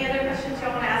wrap, any other questions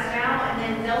y'all want to ask now, and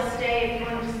then they'll stay if you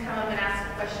want to just come up and ask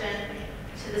a question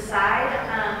to the side.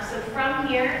 So from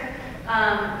here,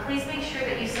 please make sure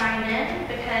that you sign in,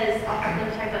 because I'll have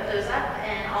them type up those up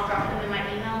and I'll drop them in my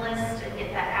email list and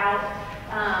get that out.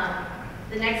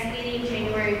 The next meeting,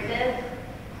 January 5th,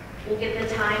 we'll get the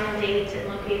time and date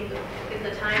and get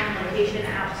the time and location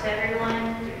out to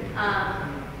everyone.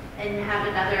 And have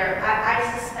another, I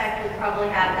suspect we'll probably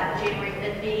have that January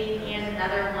 5th meeting and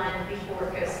another one before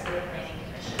it goes to the planning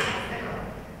commission.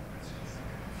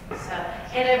 So,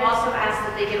 and I've also asked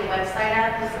that they get a website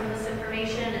up with some of this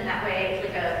information, and that way,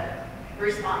 like a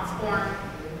response form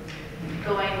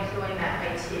going that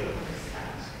way too.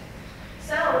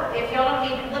 So, if y'all don't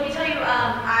need, let me tell you,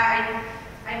 I'm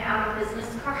out of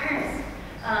business cards.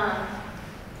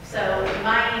 So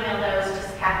my email though is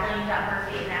just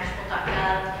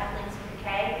kathleen.murphy@nashville.gov, Kathleen's with a K.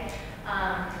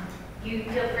 You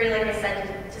feel free, like I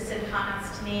said, to send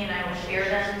comments to me and I will share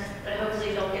them, but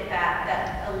hopefully you'll get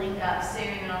a link up soon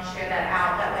and I'll share that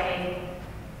out. That way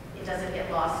it doesn't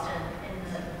get lost in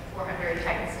the 400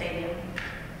 Titan Stadium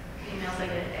emails I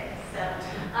get a day. So,